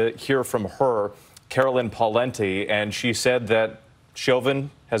expecting to hear from her, Carolyn Paulenti, and she said that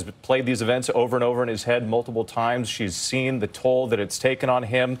Chauvin has played these events over and over in his head multiple times. She's seen the toll that it's taken on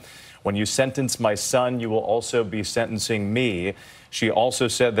him. When you sentence my son, you will also be sentencing me. She also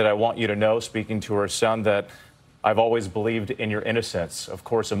said that I want you to know, speaking to her son, that I've always believed in your innocence. Of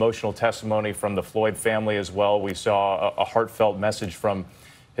course, emotional testimony from the Floyd family as well. We saw a heartfelt message from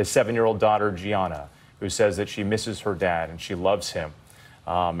his 7-year-old daughter, Gianna, who says that she misses her dad and she loves him,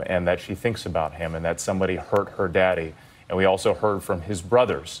 and that she thinks about him and that somebody hurt her daddy. And we also heard from his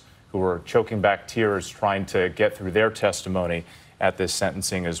brothers, who were choking back tears trying to get through their testimony at this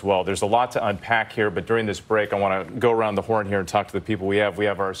sentencing as well. There's a lot to unpack here, but during this break, I want to go around the horn here and talk to the people we have. We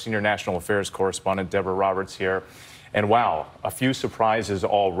have our senior national affairs correspondent, Deborah Roberts, here. And wow, a few surprises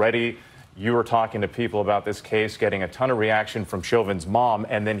already. You were talking to people about this case, getting a ton of reaction from Chauvin's mom,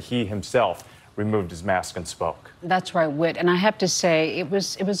 and then he himself removed his mask and spoke. That's right, Whit. And I have to say, it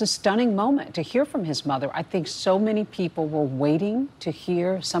was a stunning moment to hear from his mother. I think so many people were waiting to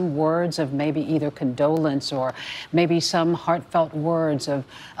hear some words of maybe either condolence or maybe some heartfelt words of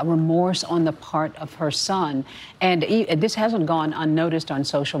remorse on the part of her son. And this hasn't gone unnoticed on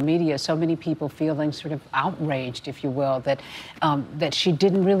social media. So many people feeling sort of outraged, if you will, that she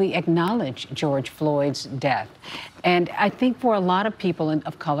didn't really acknowledge George Floyd's death. And I think for a lot of people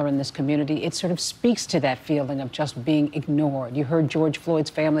of color in this community, it sort of speaks to that feeling of just being ignored. You heard George Floyd's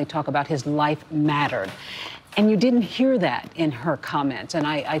family talk about his life mattered. And you didn't hear that in her comments. And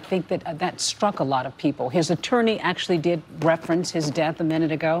I think that struck a lot of people. His attorney actually did reference his death a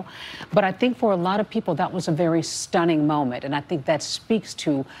minute ago. But I think for a lot of people, that was a very stunning moment. And I think that speaks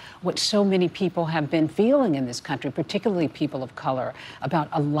to what so many people have been feeling in this country, particularly people of color, about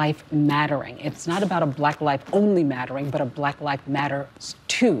a life mattering. It's not about a black life only mattering, but a black life matters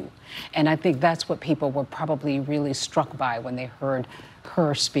too. And I think that's what people were probably really struck by when they heard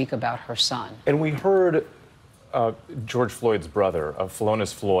her speak about her son. And we heard George Floyd's brother,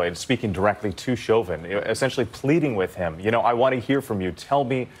 Philonise Floyd, speaking directly to Chauvin, essentially pleading with him, I want to hear from you. Tell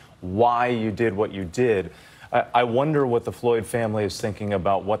me why you did what you did. I wonder what the Floyd family is thinking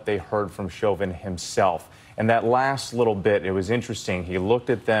about what they heard from Chauvin himself. And that last little bit, it was interesting. He looked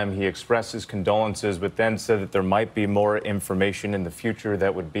at them, he expressed his condolences, but then said that there might be more information in the future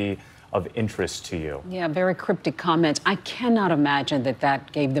that would be of interest to you. Yeah, very cryptic comments. I cannot imagine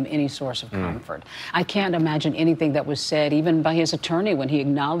that gave them any source of comfort. I can't imagine anything that was said, even by his attorney when he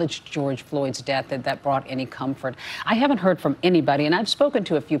acknowledged George Floyd's death, that brought any comfort. I haven't heard from anybody, and I've spoken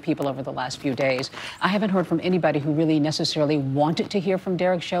to a few people over the last few days. I haven't heard from anybody who really necessarily wanted to hear from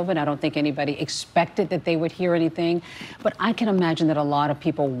Derek Chauvin. I don't think anybody expected that they would hear anything. But I can imagine that a lot of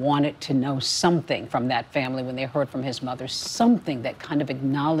people wanted to know something from that family when they heard from his mother, something that kind of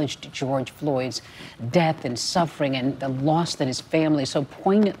acknowledged George Floyd's death and suffering and the loss that his family so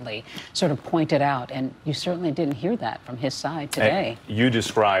poignantly sort of pointed out. And you certainly didn't hear that from his side today. And you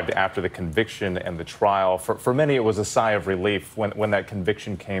described after the conviction and the trial, for many it was a sigh of relief when that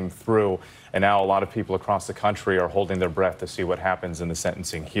conviction came through. And now a lot of people across the country are holding their breath to see what happens in the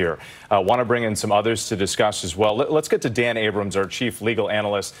sentencing here. Want to bring in some others to discuss as well. Let's get to Dan Abrams, our chief legal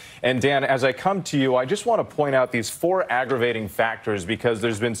analyst. And Dan, as I come to you, I just want to point out these 4 aggravating factors because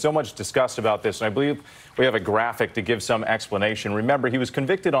there's been so much discussed about this. And I believe we have a graphic to give some explanation. Remember, he was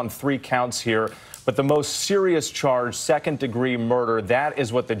convicted on 3 counts here. But the most serious charge, second-degree murder, that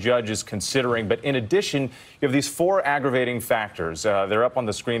is what the judge is considering. But in addition, you have these 4 aggravating factors. They're up on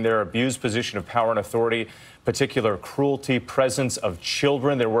the screen there: abused position of power and authority, particular cruelty, presence of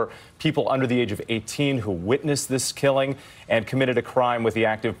children. There were people under the age of 18 who witnessed this killing and committed a crime with the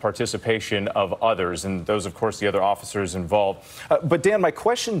active participation of others, and those, of course, the other officers involved. But Dan, my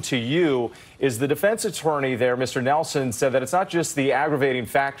question to you is, the defense attorney there, Mr. Nelson, said that it's not just the aggravating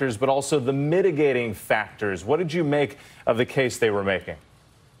factors, but also the mitigating factors. What did you make of the case they were making?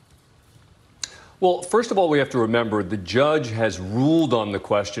 Well, first of all, we have to remember the judge has ruled on the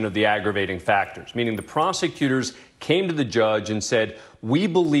question of the aggravating factors, meaning the prosecutors came to the judge and said, we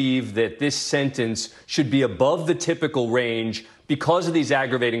believe that this sentence should be above the typical range because of these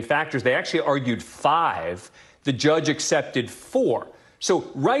aggravating factors. They actually argued 5. The judge accepted 4.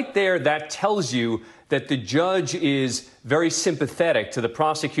 So right there, that tells you that the judge is very sympathetic to the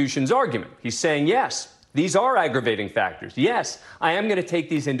prosecution's argument. He's saying, yes, these are aggravating factors. Yes, I am going to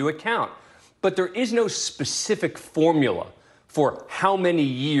take these into account. But there is no specific formula for how many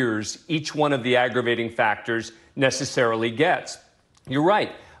years each one of the aggravating factors necessarily gets. You're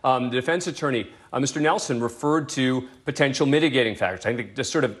right. The defense attorney, Mr. Nelson, referred to potential mitigating factors. I think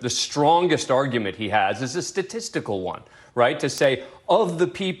the strongest argument he has is a statistical one, right? To say, of the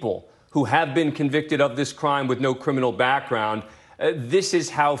people who have been convicted of this crime with no criminal background, this is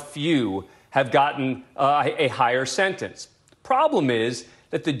how few have gotten a higher sentence. Problem is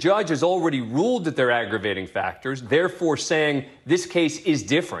that the judge has already ruled that they're aggravating factors, therefore saying this case is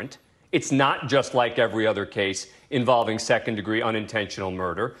different. It's not just like every other case involving second-degree unintentional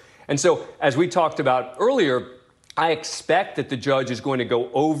murder. And so, as we talked about earlier, I expect that the judge is going to go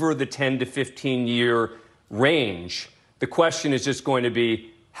over the 10 to 15-year range. The question is just going to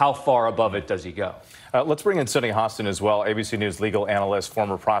be, how far above it does he go? Let's bring in Sunny Hostin as well, ABC News legal analyst,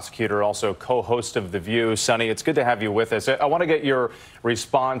 former prosecutor, also co-host of The View. Sunny, it's good to have you with us. I want to get your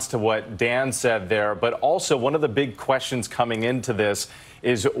response to what Dan said there, but also one of the big questions coming into this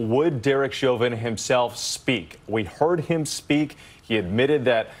is, would Derek Chauvin himself speak? We heard him speak. He admitted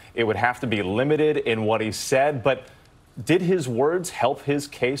that it would have to be limited in what he said, but did his words help his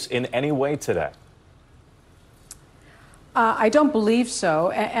case in any way today? I don't believe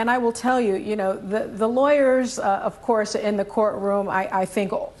so. And I will tell you, the lawyers, of course, in the courtroom, I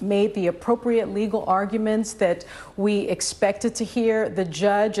think made the appropriate legal arguments that we expected to hear. The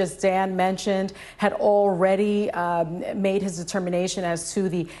judge, as Dan mentioned, had already made his determination as to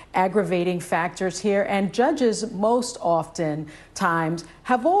the aggravating factors here. And judges most often times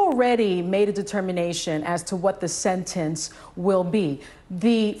have already made a determination as to what the sentence will be.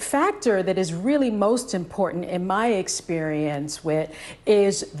 The factor that is really most important in my experience with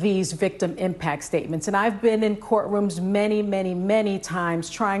is these victim impact statements. And I've been in courtrooms many, many, many times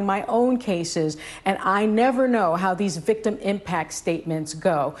trying my own cases, and I never know how these victim impact statements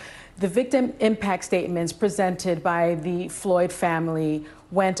go. The victim impact statements presented by the Floyd family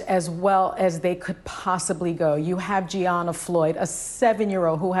went as well as they could possibly go. You have Gianna Floyd, a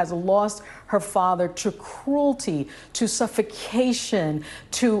 7-year-old who has lost her father to cruelty, to suffocation,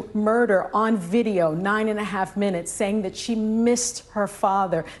 to murder on video, 9.5 minutes, saying that she missed her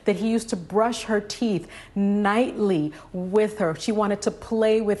father, that he used to brush her teeth nightly with her. She wanted to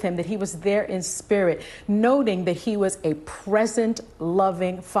play with him, that he was there in spirit, noting that he was a present,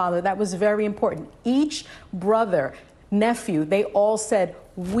 loving father. That was very important. Each brother, nephew, they all said,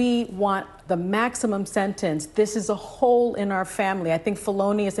 we want the maximum sentence. This is a hole in our family. I think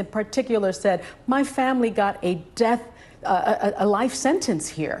Felonious in particular said, my family got a life sentence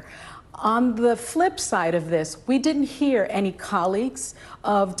here. On the flip side of this, we didn't hear any colleagues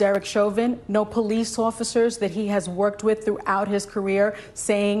of Derek Chauvin, no police officers that he has worked with throughout his career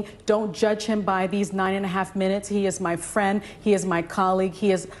saying, don't judge him by these 9.5 minutes. He is my friend. He is my colleague.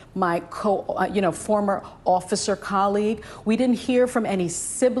 He is my former officer colleague. We didn't hear from any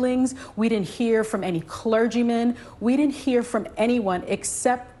siblings. We didn't hear from any clergymen. We didn't hear from anyone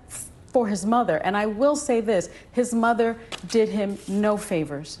except for his mother. And I will say this, his mother did him no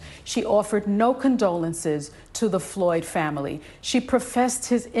favors. She offered no condolences to the Floyd family. She professed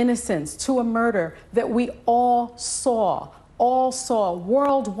his innocence to a murder that we all saw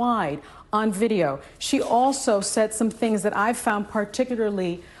worldwide on video. She also said some things that I found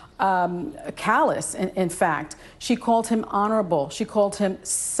particularly callous, in fact. She called him honorable. She called him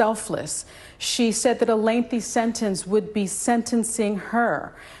selfless. She said that a lengthy sentence would be sentencing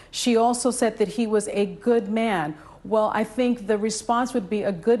her. She also said that he was a good man. Well, I think the response would be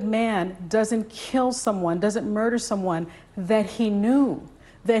a good man doesn't kill someone, doesn't murder someone that he knew.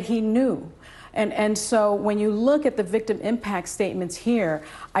 And so when you look at the victim impact statements here,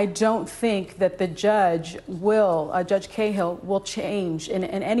 I don't think that the judge Judge Cahill will change in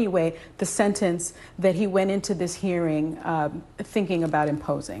any way the sentence that he went into this hearing thinking about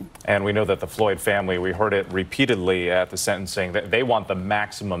imposing. And we know that the Floyd family, we heard it repeatedly at the sentencing, that they want the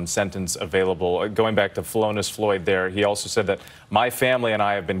maximum sentence available. Going back to Felonious Floyd there, he also said that my family and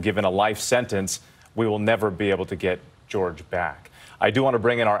I have been given a life sentence. We will never be able to get George back. I do want to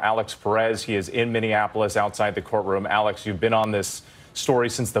bring in our Alex Perez. He is in Minneapolis outside the courtroom. Alex, you've been on this story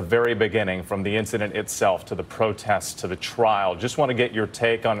since the very beginning, from the incident itself to the protests to the trial. Just want to get your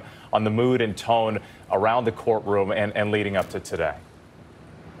take on the mood and tone around the courtroom and leading up to today.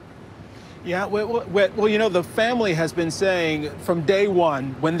 Yeah, well, you know, the family has been saying from day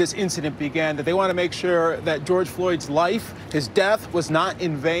one when this incident began that they want to make sure that George Floyd's life, his death, was not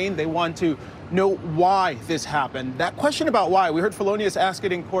in vain. They want to know why this happened. That question about why, we heard Felonious ask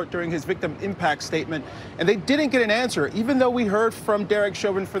it in court during his victim impact statement, and they didn't get an answer. Even though we heard from Derek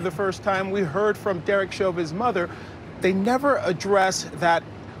Chauvin for the first time, we heard from Derek Chauvin's mother, they never address that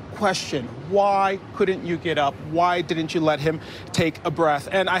question. Why couldn't you get up? Why didn't you let him take a breath?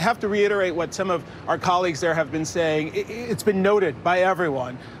 And I have to reiterate what some of our colleagues there have been saying. It's been noted by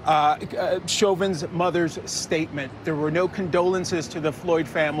everyone. Chauvin's mother's statement. There were no condolences to the Floyd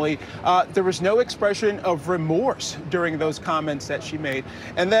family. There was no expression of remorse during those comments that she made.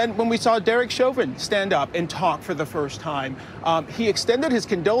 And then when we saw Derek Chauvin stand up and talk for the first time, he extended his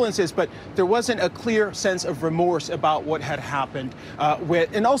condolences, but there wasn't a clear sense of remorse about what had happened.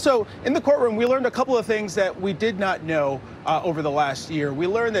 And also in the courtroom, we learned a couple of things that we did not know over the last year. We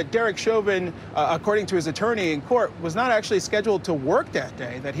learned that Derek Chauvin, according to his attorney in court, was not actually scheduled to work that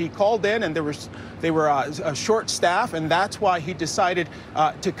day, that he called in and they were a short staff, and that's why he decided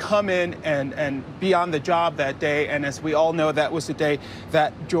to come in and be on the job that day. And as we all know, that was the day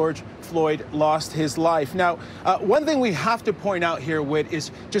that George Floyd lost his life. Now, one thing we have to point out here, Whit,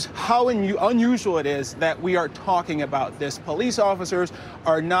 is just how unusual it is that we are talking about this. Police officers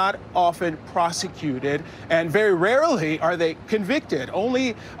are not often prosecuted, and very rarely are they convicted.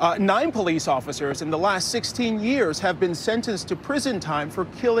 Only 9 police officers in the last 16 years have been sentenced to prison time for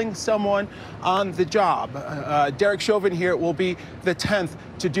killing someone on the job. Derek Chauvin here will be the 10th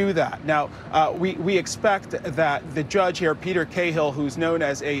to do that. Now, we expect that the judge here, Peter Cahill, who's known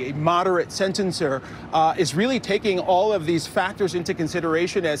as a moderate sentencer, is really taking all of these factors into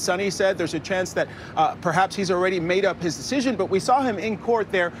consideration. As Sonny said, there's a chance that perhaps he's already made up his decision, but we saw him in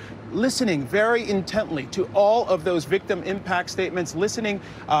court there listening very intently to all of those victim impact statements, listening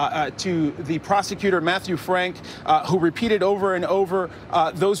to the prosecutor, Matthew Frank, who repeated over and over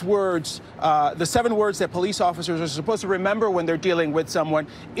those words, the 7 words that police officers are supposed to remember when they're dealing with someone: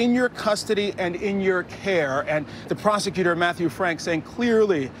 in your custody and in your care. And the prosecutor, Matthew Frank, saying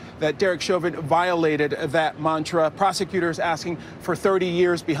clearly that Derek Chauvin violated that mantra. Prosecutors asking for 30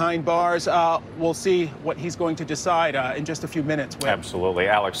 years behind bars. We'll see what he's going to decide in just a few minutes. Absolutely.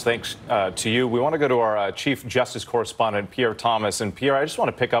 Alex, thanks to you. We want to go to our Chief Justice Correspondent, Pierre Thomas. And Pierre, I just want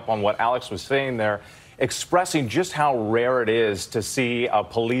to pick up on what Alex was saying there, expressing just how rare it is to see a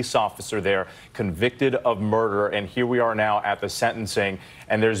police officer there convicted of murder. And here we are now at the sentencing.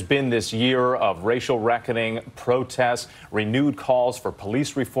 And there's been this year of racial reckoning, protests, renewed calls for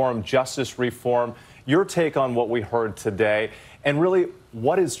police reform, justice reform. Your take on what we heard today, and really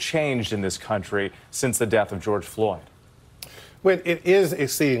what has changed in this country since the death of George Floyd? Well, it is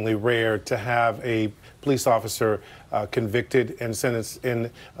exceedingly rare to have a police officer convicted and sentenced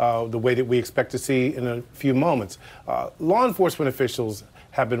in the way that we expect to see in a few moments. Law enforcement officials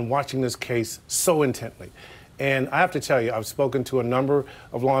have been watching this case so intently. And I have to tell you, I've spoken to a number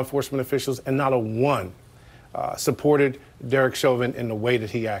of law enforcement officials, and not a one supported Derek Chauvin in the way that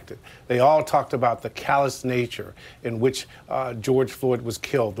he acted. They all talked about the callous nature in which George Floyd was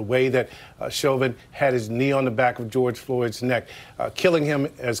killed, the way that Chauvin had his knee on the back of George Floyd's neck, killing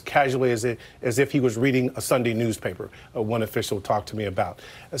him as casually as if he was reading a Sunday newspaper, one official talked to me about.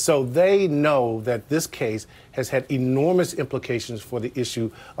 So they know that this case has had enormous implications for the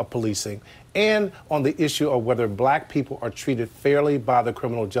issue of policing and on the issue of whether black people are treated fairly by the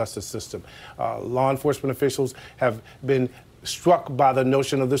criminal justice system. Law enforcement officials have been struck by the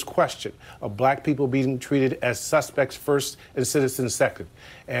notion of this question of black people being treated as suspects first and citizens second.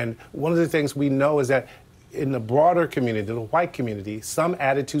 And one of the things we know is that in the broader community, the white community, some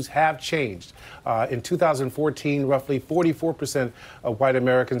attitudes have changed. In 2014, roughly 44% of white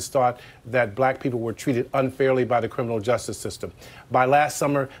Americans thought that black people were treated unfairly by the criminal justice system. By last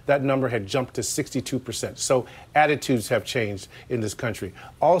summer, that number had jumped to 62%. So attitudes have changed in this country.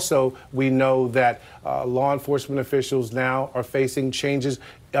 Also, we know that law enforcement officials now are facing changes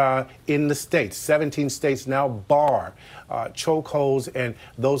in the states. 17 states now bar chokeholds and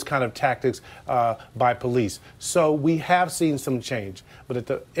those kind of tactics by police. So we have seen some change. But at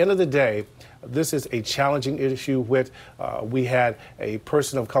the end of the day, this is a challenging issue. We had a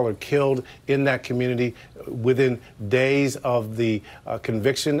person of color killed in that community within days of the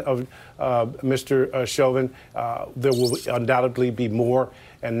conviction of Mr. Chauvin. There will undoubtedly be more.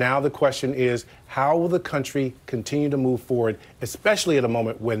 And now the question is, how will the country continue to move forward, especially at a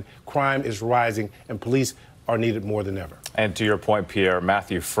moment when crime is rising and police are needed more than ever? And to your point, Pierre,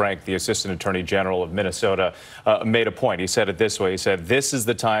 Matthew Frank, the Assistant Attorney General of Minnesota, made a point. He said it this way. He said, this is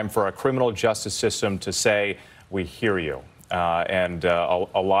the time for our criminal justice system to say, we hear you. And a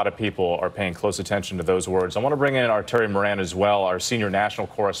lot of people are paying close attention to those words. I want to bring in our Terry Moran as well, our senior national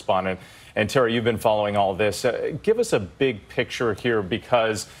correspondent. And Terry, you've been following all this. Give us a big picture here,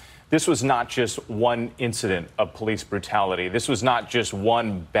 because this was not just one incident of police brutality. This was not just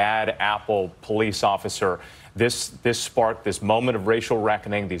one bad apple police officer. This sparked this moment of racial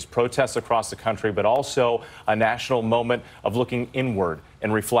reckoning, these protests across the country, but also a national moment of looking inward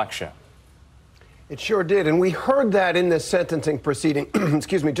and reflection. It sure did. And we heard that in this sentencing proceeding,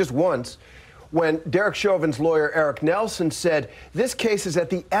 excuse me, just once, when Derek Chauvin's lawyer, Eric Nelson, said this case is at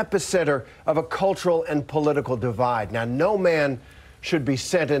the epicenter of a cultural and political divide. Now, no man should be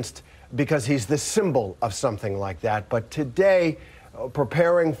sentenced because he's the symbol of something like that. But today,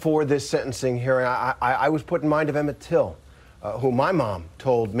 preparing for this sentencing hearing, I was put in mind of Emmett Till, who my mom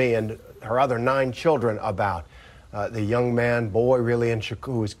told me and her other 9 children about. The young man, boy, really,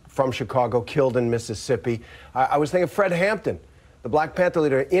 who was from Chicago, killed in Mississippi. I was thinking of Fred Hampton, the Black Panther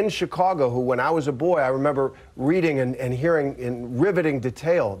leader in Chicago, who, when I was a boy, I remember reading and hearing in riveting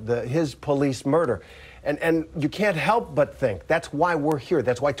detail his police murder. And you can't help but think that's why we're here.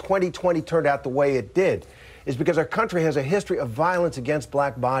 That's why 2020 turned out the way it did, is because our country has a history of violence against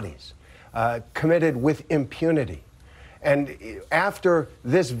black bodies, committed with impunity. And after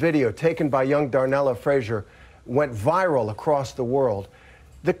this video taken by young Darnella Frazier went viral across the world,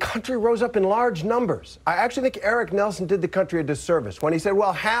 the country rose up in large numbers. I actually think Eric Nelson did the country a disservice when he said,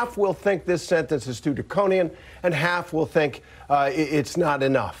 well, half will think this sentence is too draconian and half will think it's not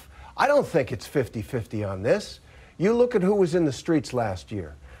enough. I don't think it's 50-50 on this. You look at who was in the streets last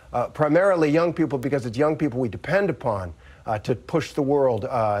year. Primarily young people, because it's young people we depend upon to push the world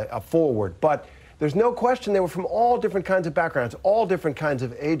forward. But there's no question they were from all different kinds of backgrounds, all different kinds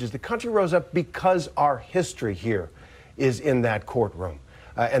of ages. The country rose up because our history here is in that courtroom.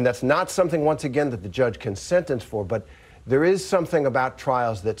 And that's not something, once again, that the judge can sentence for, but there is something about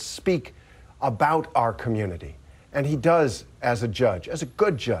trials that speak about our community. And he does, as a judge, as a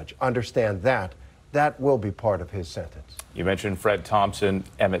good judge, understand that. That will be part of his sentence. You mentioned Fred Thompson,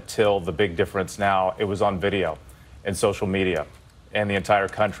 Emmett Till. The big difference now, it was on video and social media, and the entire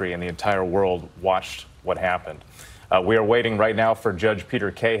country and the entire world watched what happened. We are waiting right now for Judge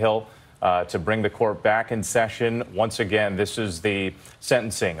Peter Cahill to bring the court back in session. Once again, this is the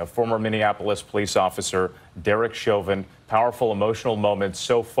sentencing of former Minneapolis police officer Derek Chauvin. Powerful, emotional moments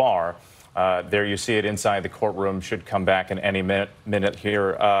so far. There you see it inside the courtroom. Should come back in any minute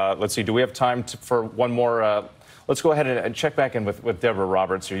here. Let's see, do we have time for one more? Let's go ahead and check back in with Deborah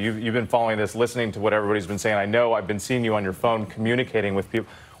Roberts here. You've been following this, listening to what everybody's been saying. I know I've been seeing you on your phone communicating with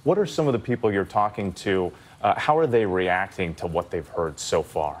people. What are some of the people you're talking to? How are they reacting to what they've heard so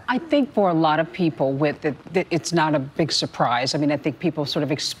far? I think for a lot of people, it's not a big surprise. I mean, I think people sort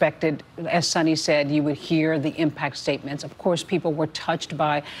of expected, as Sonny said, you would hear the impact statements. Of course, people were touched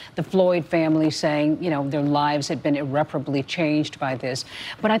by the Floyd family saying, you know, their lives had been irreparably changed by this.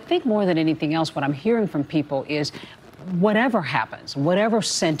 But I think more than anything else, what I'm hearing from people is whatever happens, whatever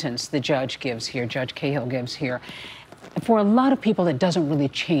sentence the judge gives here, Judge Cahill gives here, for a lot of people, it doesn't really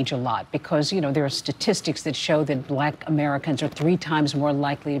change a lot because, you know, there are statistics that show that Black Americans are 3 times more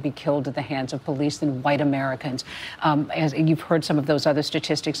likely to be killed at the hands of police than white Americans. As you've heard some of those other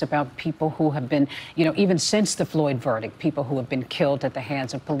statistics about people who have been, you know, even since the Floyd verdict, people who have been killed at the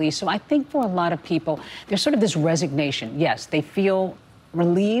hands of police. So I think for a lot of people, there's sort of this resignation. Yes, they feel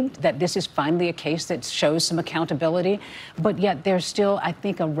relieved that this is finally a case that shows some accountability, but yet there's still, I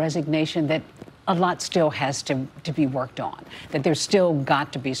think, a resignation that a lot still has to be worked on, that there's still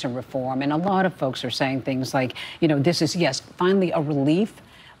got to be some reform. And a lot of folks are saying things like, you know, this is, yes, finally a relief,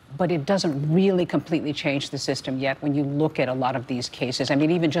 but it doesn't really completely change the system yet when you look at a lot of these cases. I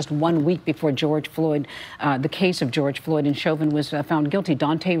mean, even just 1 week before George Floyd, the case of George Floyd and Chauvin was found guilty,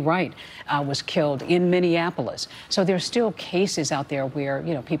 Daunte Wright was killed in Minneapolis. So there's still cases out there where,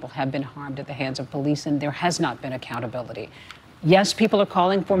 you know, people have been harmed at the hands of police and there has not been accountability. Yes, people are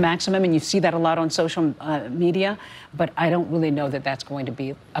calling for maximum, and you see that a lot on social media, but I don't really know that that's going to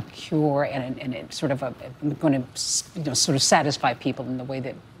be a cure and it's sort of going to, you know, sort of satisfy people in the way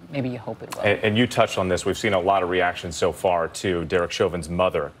that maybe you hope it will. And you touched on this. We've seen a lot of reactions so far to Derek Chauvin's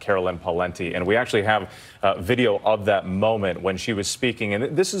mother, Carolyn Palenti, and we actually have video of that moment when she was speaking,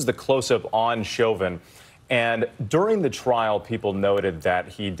 and this is the close-up on Chauvin. And during the trial, people noted that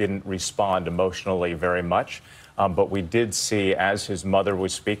he didn't respond emotionally very much. But we did see, as his mother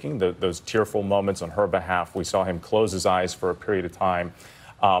was speaking, those tearful moments on her behalf. We saw him close his eyes for a period of time,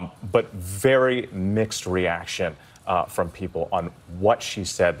 but very mixed reaction from people on what she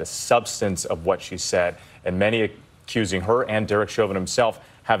said, the substance of what she said, and many accusing her and Derek Chauvin himself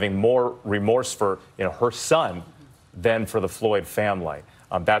having more remorse for, you know, her son than for the Floyd family.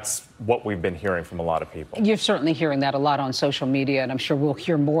 That's what we've been hearing from a lot of people. You're certainly hearing that a lot on social media, and I'm sure we'll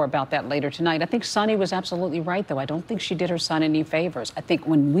hear more about that later tonight. I think Sonny was absolutely right, though. I don't think she did her son any favors. I think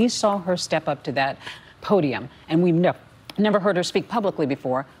when we saw her step up to that podium, and we've never heard her speak publicly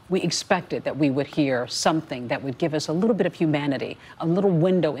before, we expected that we would hear something that would give us a little bit of humanity, a little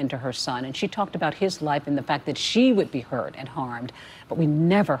window into her son. And she talked about his life and the fact that she would be hurt and harmed, but we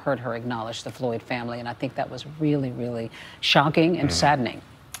never heard her acknowledge the Floyd family. And I think that was really, really shocking and saddening.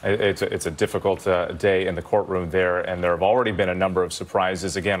 It's a difficult day in the courtroom there, and there have already been a number of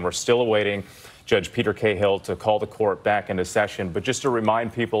surprises. Again, we're still awaiting Judge Peter Cahill to call the court back into session. But just to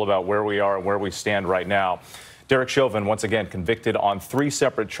remind people about where we are and where we stand right now, Derek Chauvin, once again, convicted on 3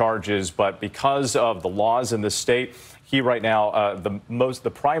 separate charges, but because of the laws in the state, he right now,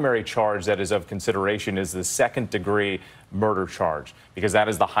 the primary charge that is of consideration is the second-degree murder charge, because that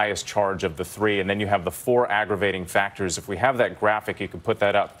is the highest charge of the 3. And then you have the 4 aggravating factors. If we have that graphic, you can put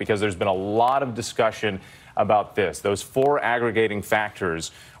that up, because there's been a lot of discussion about this. Those 4 aggregating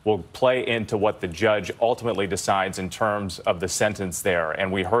factors will play into what the judge ultimately decides in terms of the sentence there.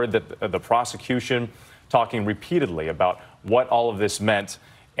 And we heard that the prosecution talking repeatedly about what all of this meant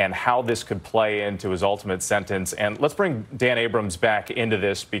and how this could play into his ultimate sentence. And let's bring Dan Abrams back into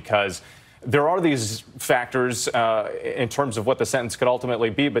this, because there are these factors in terms of what the sentence could ultimately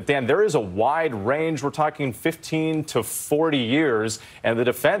be. But Dan, there is a wide range. We're talking 15 to 40 years, and the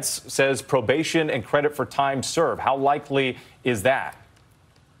defense says probation and credit for time served. How likely is that?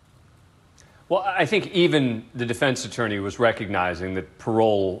 Well, I think even the defense attorney was recognizing that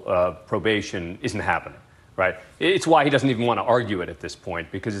probation isn't happening, right? It's why he doesn't even want to argue it at this point,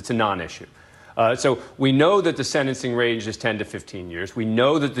 because it's a non-issue. So we know that the sentencing range is 10 to 15 years. We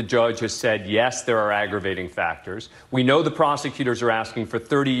know that the judge has said, yes, there are aggravating factors. We know the prosecutors are asking for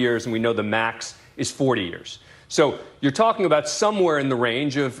 30 years, and we know the max is 40 years. So you're talking about somewhere in the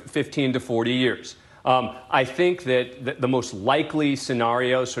range of 15 to 40 years. I think that the most likely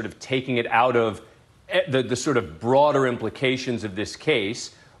scenario, sort of taking it out of the sort of broader implications of this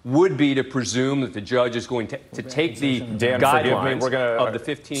case, would be to presume that the judge is going to take the guidelines of the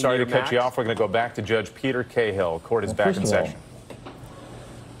 15-year Sorry to cut max. you off. We're going to go back to Judge Peter Cahill. Court is back in session.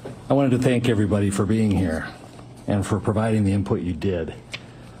 I wanted to thank everybody for being here and for providing the input you did.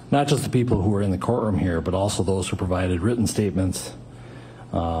 Not just the people who were in the courtroom here, but also those who provided written statements,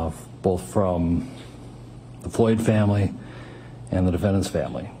 both from the Floyd family and the defendant's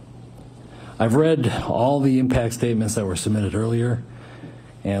family. I've read all the impact statements that were submitted earlier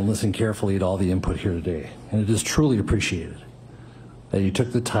and listened carefully to all the input here today. And it is truly appreciated that you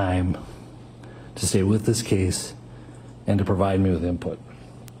took the time to stay with this case and to provide me with input.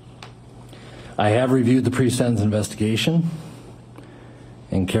 I have reviewed the pre-sentence investigation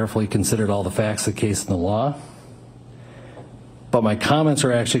and carefully considered all the facts of the case and the law, but my comments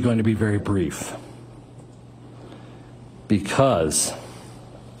are actually going to be very brief because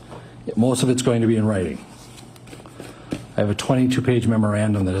most of it's going to be in writing. I have a 22-page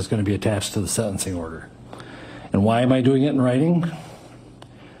memorandum that is going to be attached to the sentencing order. And why am I doing it in writing?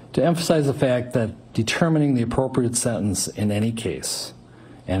 To emphasize the fact that determining the appropriate sentence in any case,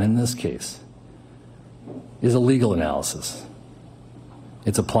 and in this case, is a legal analysis.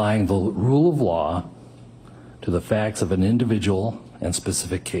 It's applying the rule of law to the facts of an individual and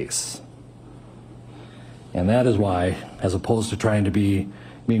specific case. And that is why, as opposed to trying to being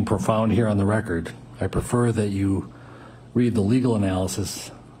profound here on the record, I prefer that you read the legal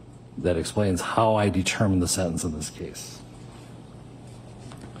analysis that explains how I determined the sentence in this case.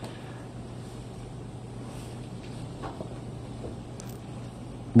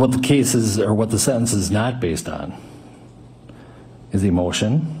 What the case is, or what the sentence is not based on, is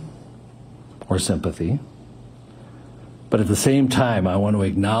emotion or sympathy. But at the same time, I want to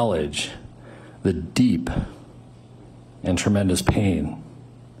acknowledge the deep and tremendous pain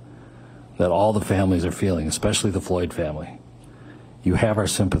that all the families are feeling, especially the Floyd family. You have our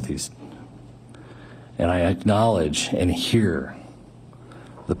sympathies. And I acknowledge and hear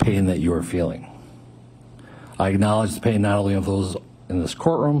the pain that you are feeling. I acknowledge the pain not only of those in this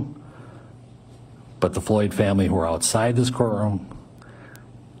courtroom, but the Floyd family who are outside this courtroom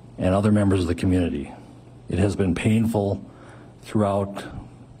and other members of the community. It has been painful throughout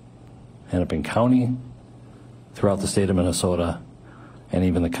Hennepin County, throughout the state of Minnesota, and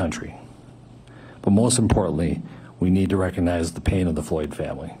even the country. But most importantly, we need to recognize the pain of the Floyd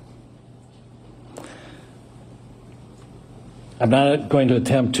family. I'm not going to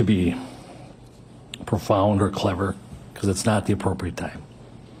attempt to be profound or clever, because it's not the appropriate time.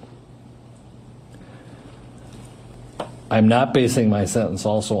 I'm not basing my sentence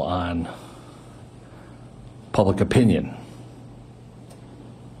also on public opinion.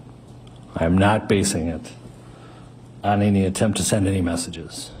 I'm not basing it on any attempt to send any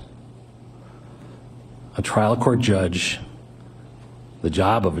messages. A trial court judge, the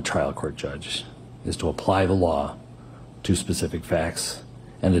job of a trial court judge is to apply the law to specific facts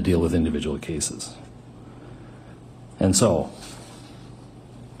and to deal with individual cases. And so,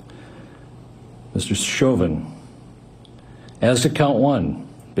 Mr. Chauvin, as to count one,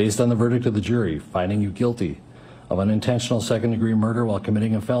 based on the verdict of the jury, finding you guilty of unintentional second-degree murder while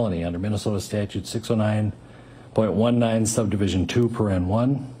committing a felony under Minnesota Statute 609.19 subdivision 2 paren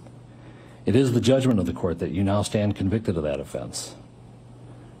 1, it is the judgment of the court that you now stand convicted of that offense.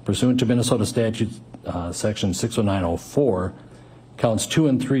 Pursuant to Minnesota Statute section 609.04, counts 2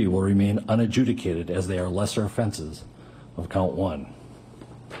 and 3 will remain unadjudicated as they are lesser offenses of count 1.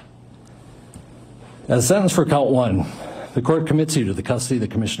 As sentence for count 1, the court commits you to the custody of the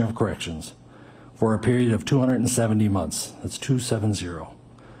Commissioner of Corrections for a period of 270 months. That's 270.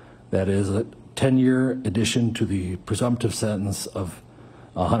 That is a 10-year addition to the presumptive sentence of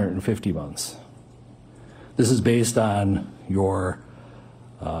 150 months. This is based on your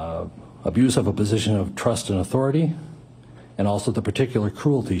abuse of a position of trust and authority, and also the particular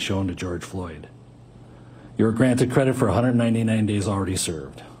cruelty shown to George Floyd. You are granted credit for 199 days already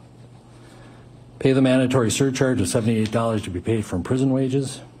served. Pay the mandatory surcharge of $78 to be paid from prison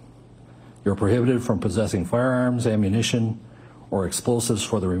wages. You're prohibited from possessing firearms, ammunition, or explosives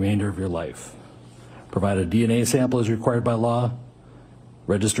for the remainder of your life. Provide a DNA sample as required by law,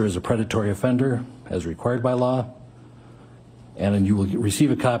 register as a predatory offender as required by law, and then you will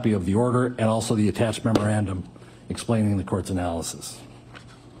receive a copy of the order and also the attached memorandum explaining the court's analysis.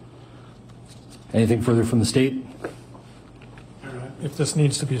 Anything further from the state? If this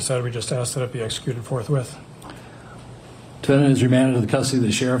needs to be said, we just ask that it be executed forthwith. Defendant is remanded to the custody of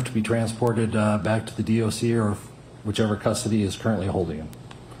the sheriff to be transported back to the DOC or whichever custody is currently holding him.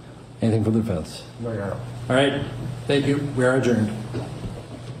 Anything for the defense? No, Your Honor. All right. Thank you. We are adjourned.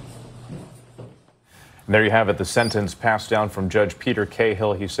 And there you have it, the sentence passed down from Judge Peter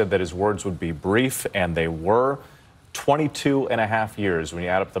Cahill. He said that his words would be brief, and they were. 22.5 years. When you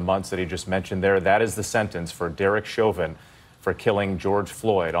add up the months that he just mentioned there, that is the sentence for Derek Chauvin for killing George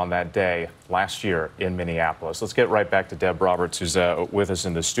Floyd on that day last year in Minneapolis. Let's get right back to Deb Roberts, who's with us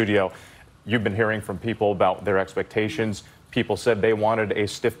in the studio. You've been hearing from people about their expectations. People said they wanted a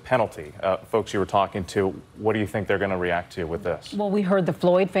stiff penalty. Folks you were talking to, what do you think they're going to react to with this? Well, we heard the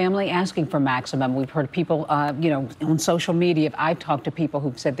Floyd family asking for maximum. We've heard people, on social media. I've talked to people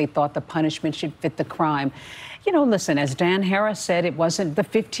who said they thought the punishment should fit the crime. Listen, as Dan Harris said, it wasn't the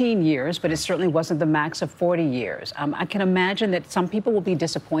 15 years, but it certainly wasn't the max of 40 years. I can imagine that some people will be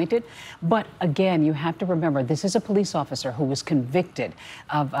disappointed. But again, you have to remember, this is a police officer who was convicted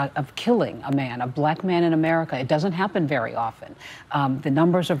of killing a man, a black man in America. It doesn't happen very often. The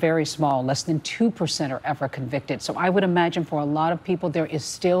numbers are very small. Less than 2% are ever convicted. So I would imagine for a lot of people, there is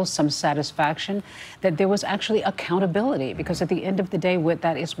still some satisfaction that there was actually accountability, because at the end of the day,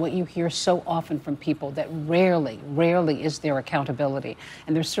 that is what you hear so often from people, that rarely is there accountability.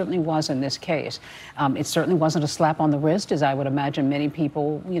 And there certainly was in this case. It certainly wasn't a slap on the wrist, as I would imagine many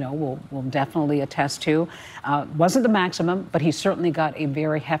people, will definitely attest to. Wasn't the maximum, but he certainly got a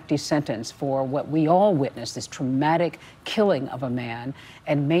very hefty sentence for what we all witnessed, this traumatic killing of a man.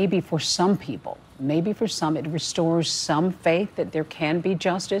 And maybe for some people, it restores some faith that there can be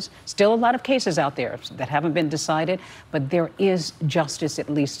justice. Still a lot of cases out there that haven't been decided, but there is justice, at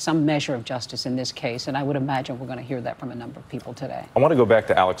least some measure of justice in this case. And I would imagine we're going to hear that from a number of people today. I want to go back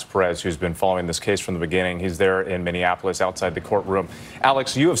to Alex Perez, who's been following this case from the beginning. He's there in Minneapolis outside the courtroom.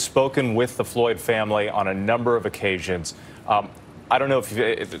 Alex, you have spoken with the Floyd family on a number of occasions. I don't know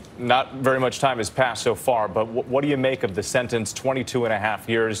if not very much time has passed so far, but what do you make of the sentence, 22.5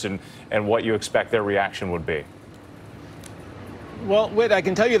 years, and what you expect their reaction would be? Well, Whit, I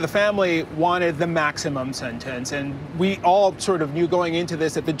can tell you the family wanted the maximum sentence, and we all sort of knew going into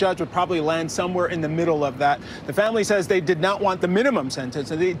this that the judge would probably land somewhere in the middle of that. The family says they did not want the minimum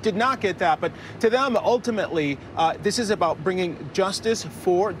sentence, and they did not get that. But to them, ultimately, this is about bringing justice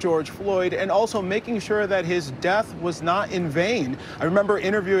for George Floyd and also making sure that his death was not in vain. I remember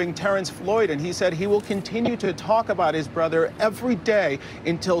interviewing Terrence Floyd, and he said he will continue to talk about his brother every day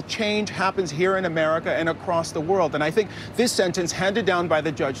until change happens here in America and across the world. And I think this sentence handed down by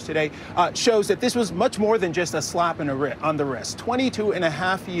the judge today shows that this was much more than just a slap on the wrist.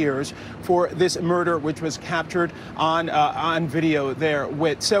 22.5 years for this murder, which was captured on video there.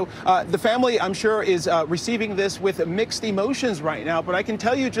 So the family, I'm sure, is receiving this with mixed emotions right now. But I can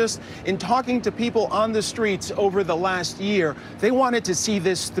tell you, just in talking to people on the streets over the last year, they wanted to see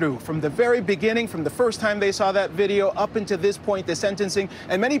this through from the very beginning, from the first time they saw that video up until this point, the sentencing.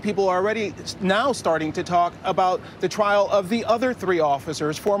 And many people are already now starting to talk about the trial of the other 3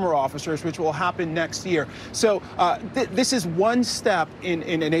 officers, former officers, which will happen next year. So this is one step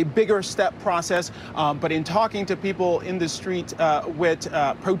in a bigger step process. But in talking to people in the street with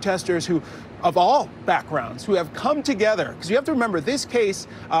protesters who of all backgrounds who have come together, because you have to remember this case,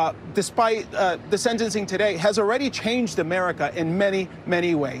 despite the sentencing today, has already changed America in many,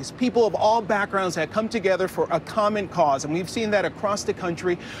 many ways. People of all backgrounds have come together for a common cause, and we've seen that across the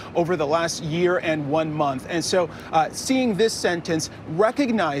country over the last year and 1 month. And so seeing this sentence,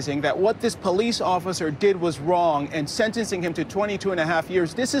 recognizing that what this police officer did was wrong and sentencing him to 22.5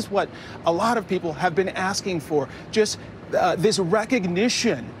 years, this is what a lot of people have been asking for, just this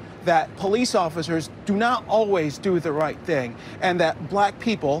recognition that police officers do not always do the right thing, and that black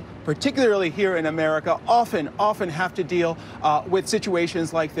people, particularly here in America, often have to deal with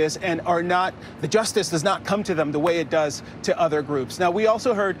situations like this and the justice does not come to them the way it does to other groups. Now, we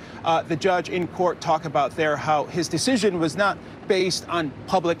also heard the judge in court talk about how his decision was not based on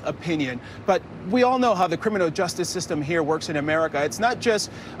public opinion. But we all know how the criminal justice system here works in America. It's not just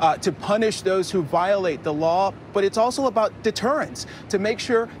to punish those who violate the law, but it's also about deterrence, to make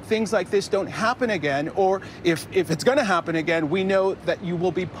sure things like this don't happen again, or if it's going to happen again, we know that you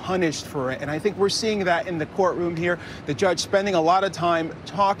will be punished punished for it. And I think we're seeing that in the courtroom here. The judge spending a lot of time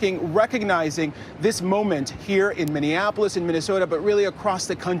talking, recognizing this moment here in Minneapolis, in Minnesota, but really across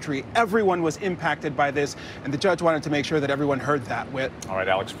the country. Everyone was impacted by this, and the judge wanted to make sure that everyone heard that. Whit. All right,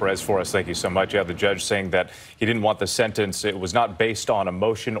 Alex Perez for us. Thank you so much. Yeah, the judge saying that he didn't want the sentence. It was not based on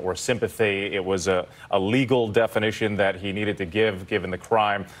emotion or sympathy. It was a legal definition that he needed to give, given the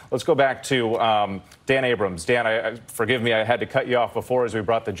crime. Let's go back to Dan Abrams. Dan, forgive me, I had to cut you off before as we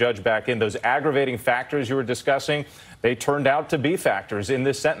brought the judge back in. Those aggravating factors you were discussing, they turned out to be factors in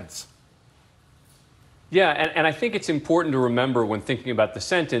this sentence. Yeah, and I think it's important to remember when thinking about the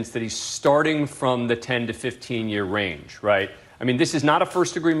sentence that he's starting from the 10 to 15-year range, right? I mean, this is not a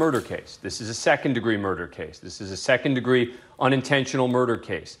first-degree murder case. This is a second-degree murder case. This is a second-degree unintentional murder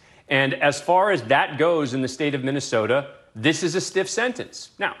case. And as far as that goes in the state of Minnesota, this is a stiff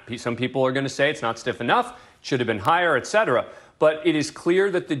sentence. Now, some people are going to say it's not stiff enough, should have been higher, et cetera. But it is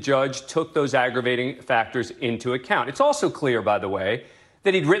clear that the judge took those aggravating factors into account. It's also clear, by the way,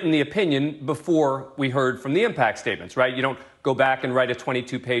 that he'd written the opinion before we heard from the impact statements, right? You don't go back and write a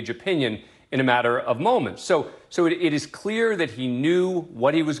 22-page opinion in a matter of moments. So it is clear that he knew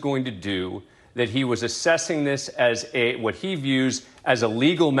what he was going to do, that he was assessing this as what he views as a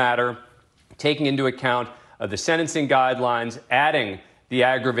legal matter, taking into account the sentencing guidelines, adding the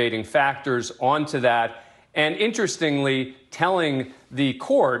aggravating factors onto that, and interestingly, telling the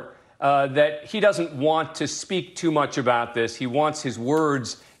court that he doesn't want to speak too much about this. He wants his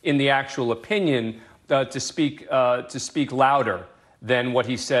words in the actual opinion to speak louder than what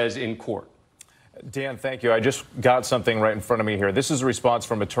he says in court. Dan, thank you. I just got something right in front of me here. This is a response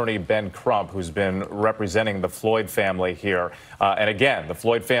from attorney Ben Crump, who's been representing the Floyd family here. And again, the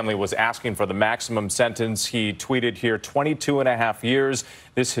Floyd family was asking for the maximum sentence. He tweeted here, 22.5 years.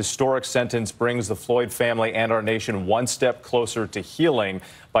 This historic sentence brings the Floyd family and our nation one step closer to healing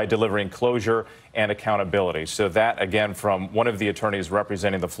by delivering closure and accountability. So that, again, from one of the attorneys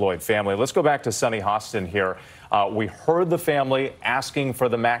representing the Floyd family. Let's go back to Sonny Hostin here. We heard the family asking for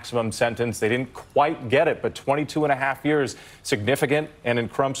the maximum sentence. They didn't quite get it, but 22.5 years, significant, and in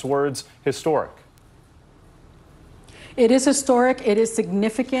Crump's words, historic. It is historic. It is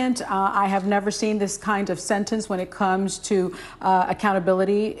significant. I have never seen this kind of sentence when it comes to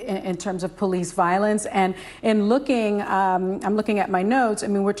accountability in terms of police violence. And in looking, I'm looking at my notes. I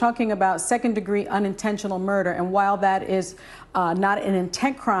mean, we're talking about second-degree unintentional murder. And while that is not an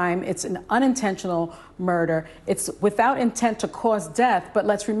intent crime, it's an unintentional murder. It's without intent to cause death, but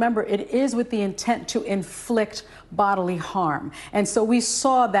let's remember it is with the intent to inflict bodily harm. And so we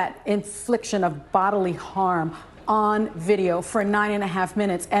saw that infliction of bodily harm on video for 9.5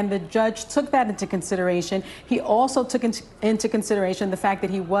 minutes, and the judge took that into consideration. He also took into consideration the fact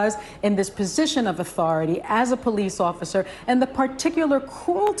that he was in this position of authority as a police officer and the particular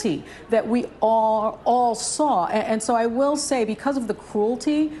cruelty that we all saw. And so I will say, because of the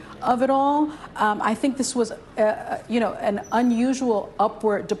cruelty of it all, I think this was, an unusual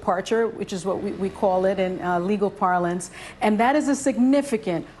upward departure, which is what we call it in legal parlance, and that is a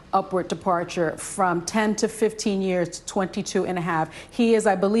significant upward departure from 10 to 15 years to 22.5. He is,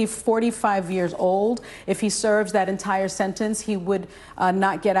 I believe, 45 years old. If he serves that entire sentence, he would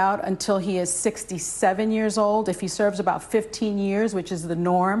not get out until he is 67 years old. If he serves about 15 years, which is the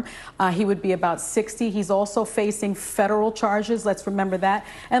norm, he would be about 60. He's also facing federal charges. Let's remember that.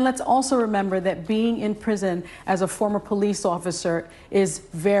 And let's also remember that being in prison as a former police officer is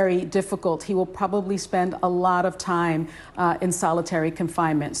very difficult. He will probably spend a lot of time in solitary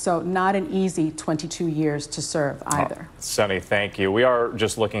confinement. So not an easy 22 years to serve either. Sonny, thank you. We are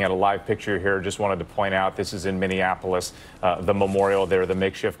just looking at a live picture here. Just wanted to point out this is in Minneapolis, the memorial there, the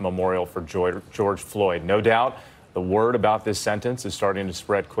makeshift memorial for George Floyd. No doubt the word about this sentence is starting to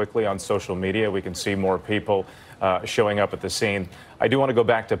spread quickly on social media. We can see more people showing up at the scene. I do want to go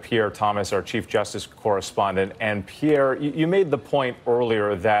back to Pierre Thomas, our Chief Justice correspondent. And Pierre, you made the point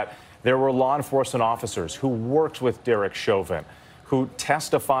earlier that there were law enforcement officers who worked with Derek Chauvin, who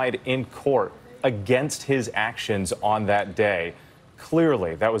testified in court against his actions on that day.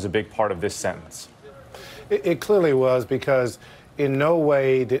 Clearly, that was a big part of this sentence. It clearly was, because in no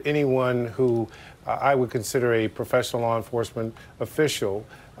way did anyone who I would consider a professional law enforcement official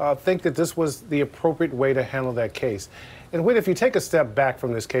think that this was the appropriate way to handle that case. And if you take a step back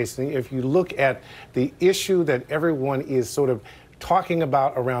from this case, and if you look at the issue that everyone is sort of talking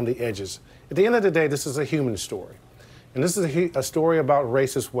about around the edges, at the end of the day, this is a human story. And this is a story about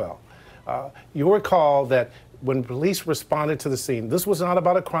race as well. You'll recall that when police responded to the scene, this was not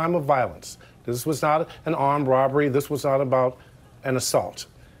about a crime of violence. This was not an armed robbery. This was not about an assault.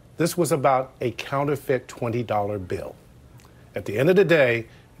 This was about a counterfeit $20 bill. At the end of the day,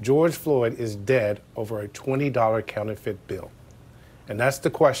 George Floyd is dead over a $20 counterfeit bill. And that's the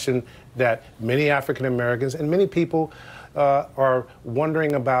question that many African Americans and many people are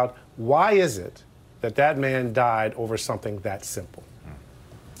wondering about. Why is it that that man died over something that simple?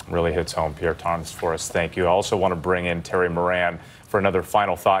 Really hits home, Pierre Thomas Forrest. Thank you. I also want to bring in Terry Moran for another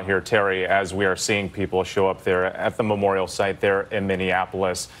final thought here. Terry, as we are seeing people show up there at the memorial site there in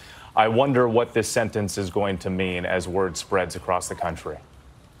Minneapolis, I wonder what this sentence is going to mean as word spreads across the country.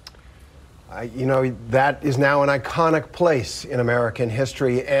 You know, that is now an iconic place in American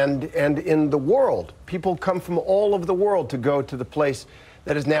history and in the world. People come from all over the world to go to the place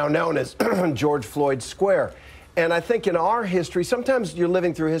that is now known as George Floyd Square. And I think in our history, sometimes you're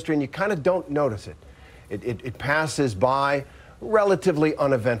living through history and you kind of don't notice it. It passes by relatively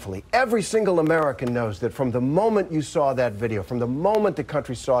uneventfully. Every single American knows that from the moment you saw that video, from the moment the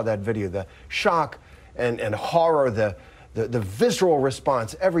country saw that video, the shock and horror, the visceral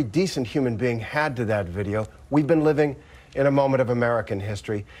response every decent human being had to that video, we've been living in a moment of American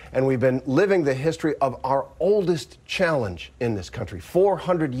history, and we've been living the history of our oldest challenge in this country,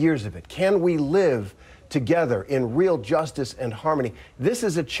 400 years of it. Can we live together in real justice and harmony? This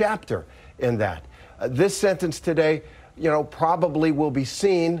is a chapter in that. This sentence today, you know, probably will be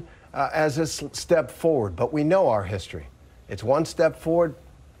seen as a step forward, but we know our history. It's one step forward,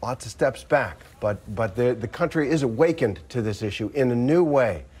 lots of steps back, but the country is awakened to this issue in a new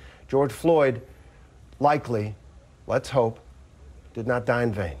way. George Floyd likely, let's hope, did not die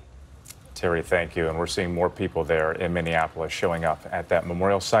in vain. Terry, thank you. And we're seeing more people there in Minneapolis showing up at that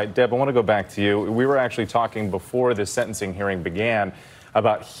memorial site. Deb, I want to go back to you. We were actually talking before the sentencing hearing began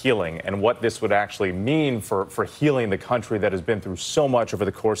about healing and what this would actually mean for healing the country that has been through so much over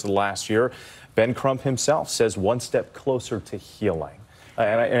the course of the last year. Ben Crump himself says one step closer to healing.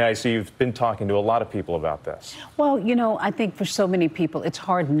 And I see you've been talking to a lot of people about this. Well, you know, I think for so many people, it's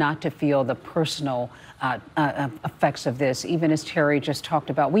hard not to feel the personal effects of this. Even as Terry just talked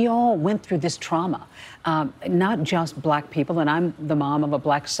about, we all went through this trauma, not just black people. And I'm the mom of a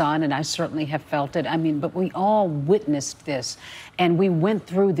black son, and I certainly have felt it. I mean, but we all witnessed this, and we went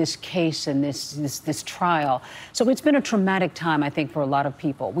through this case and this trial. So it's been a traumatic time, I think, for a lot of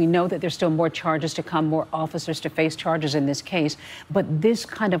people. We know that there's still more charges to come, more officers to face charges in this case, but this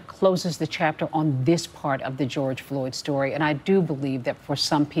kind of closes the chapter on this part of the George Floyd story. And I do believe that for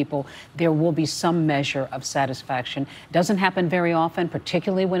some people, there will be some measure of satisfaction. Doesn't happen very often,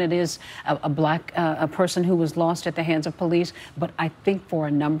 particularly when it is a black person who was lost at the hands of police. But I think for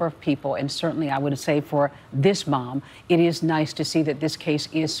a number of people, and certainly I would say for this mom, it is nice to see that this case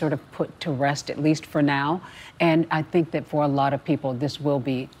is sort of put to rest, at least for now. And I think that for a lot of people, this will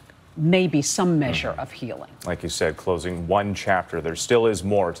be maybe some measure of healing. Like you said, closing one chapter. There still is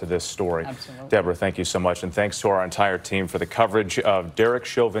more to this story. Absolutely. Deborah, thank you so much. And thanks to our entire team for the coverage of Derek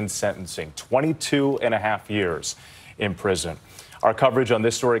Chauvin's sentencing, 22.5 years in prison. Our coverage on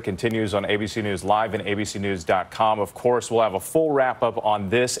this story continues on ABC News Live and abcnews.com. Of course, we'll have a full wrap-up on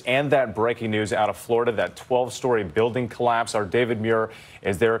this and that breaking news out of Florida, that 12-story building collapse. Our David Muir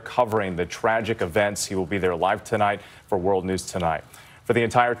is there covering the tragic events. He will be there live tonight for World News Tonight. For the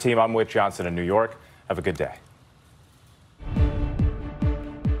entire team, I'm Whit Johnson in New York. Have a good day.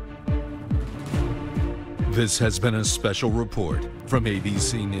 This has been a special report from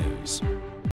ABC News.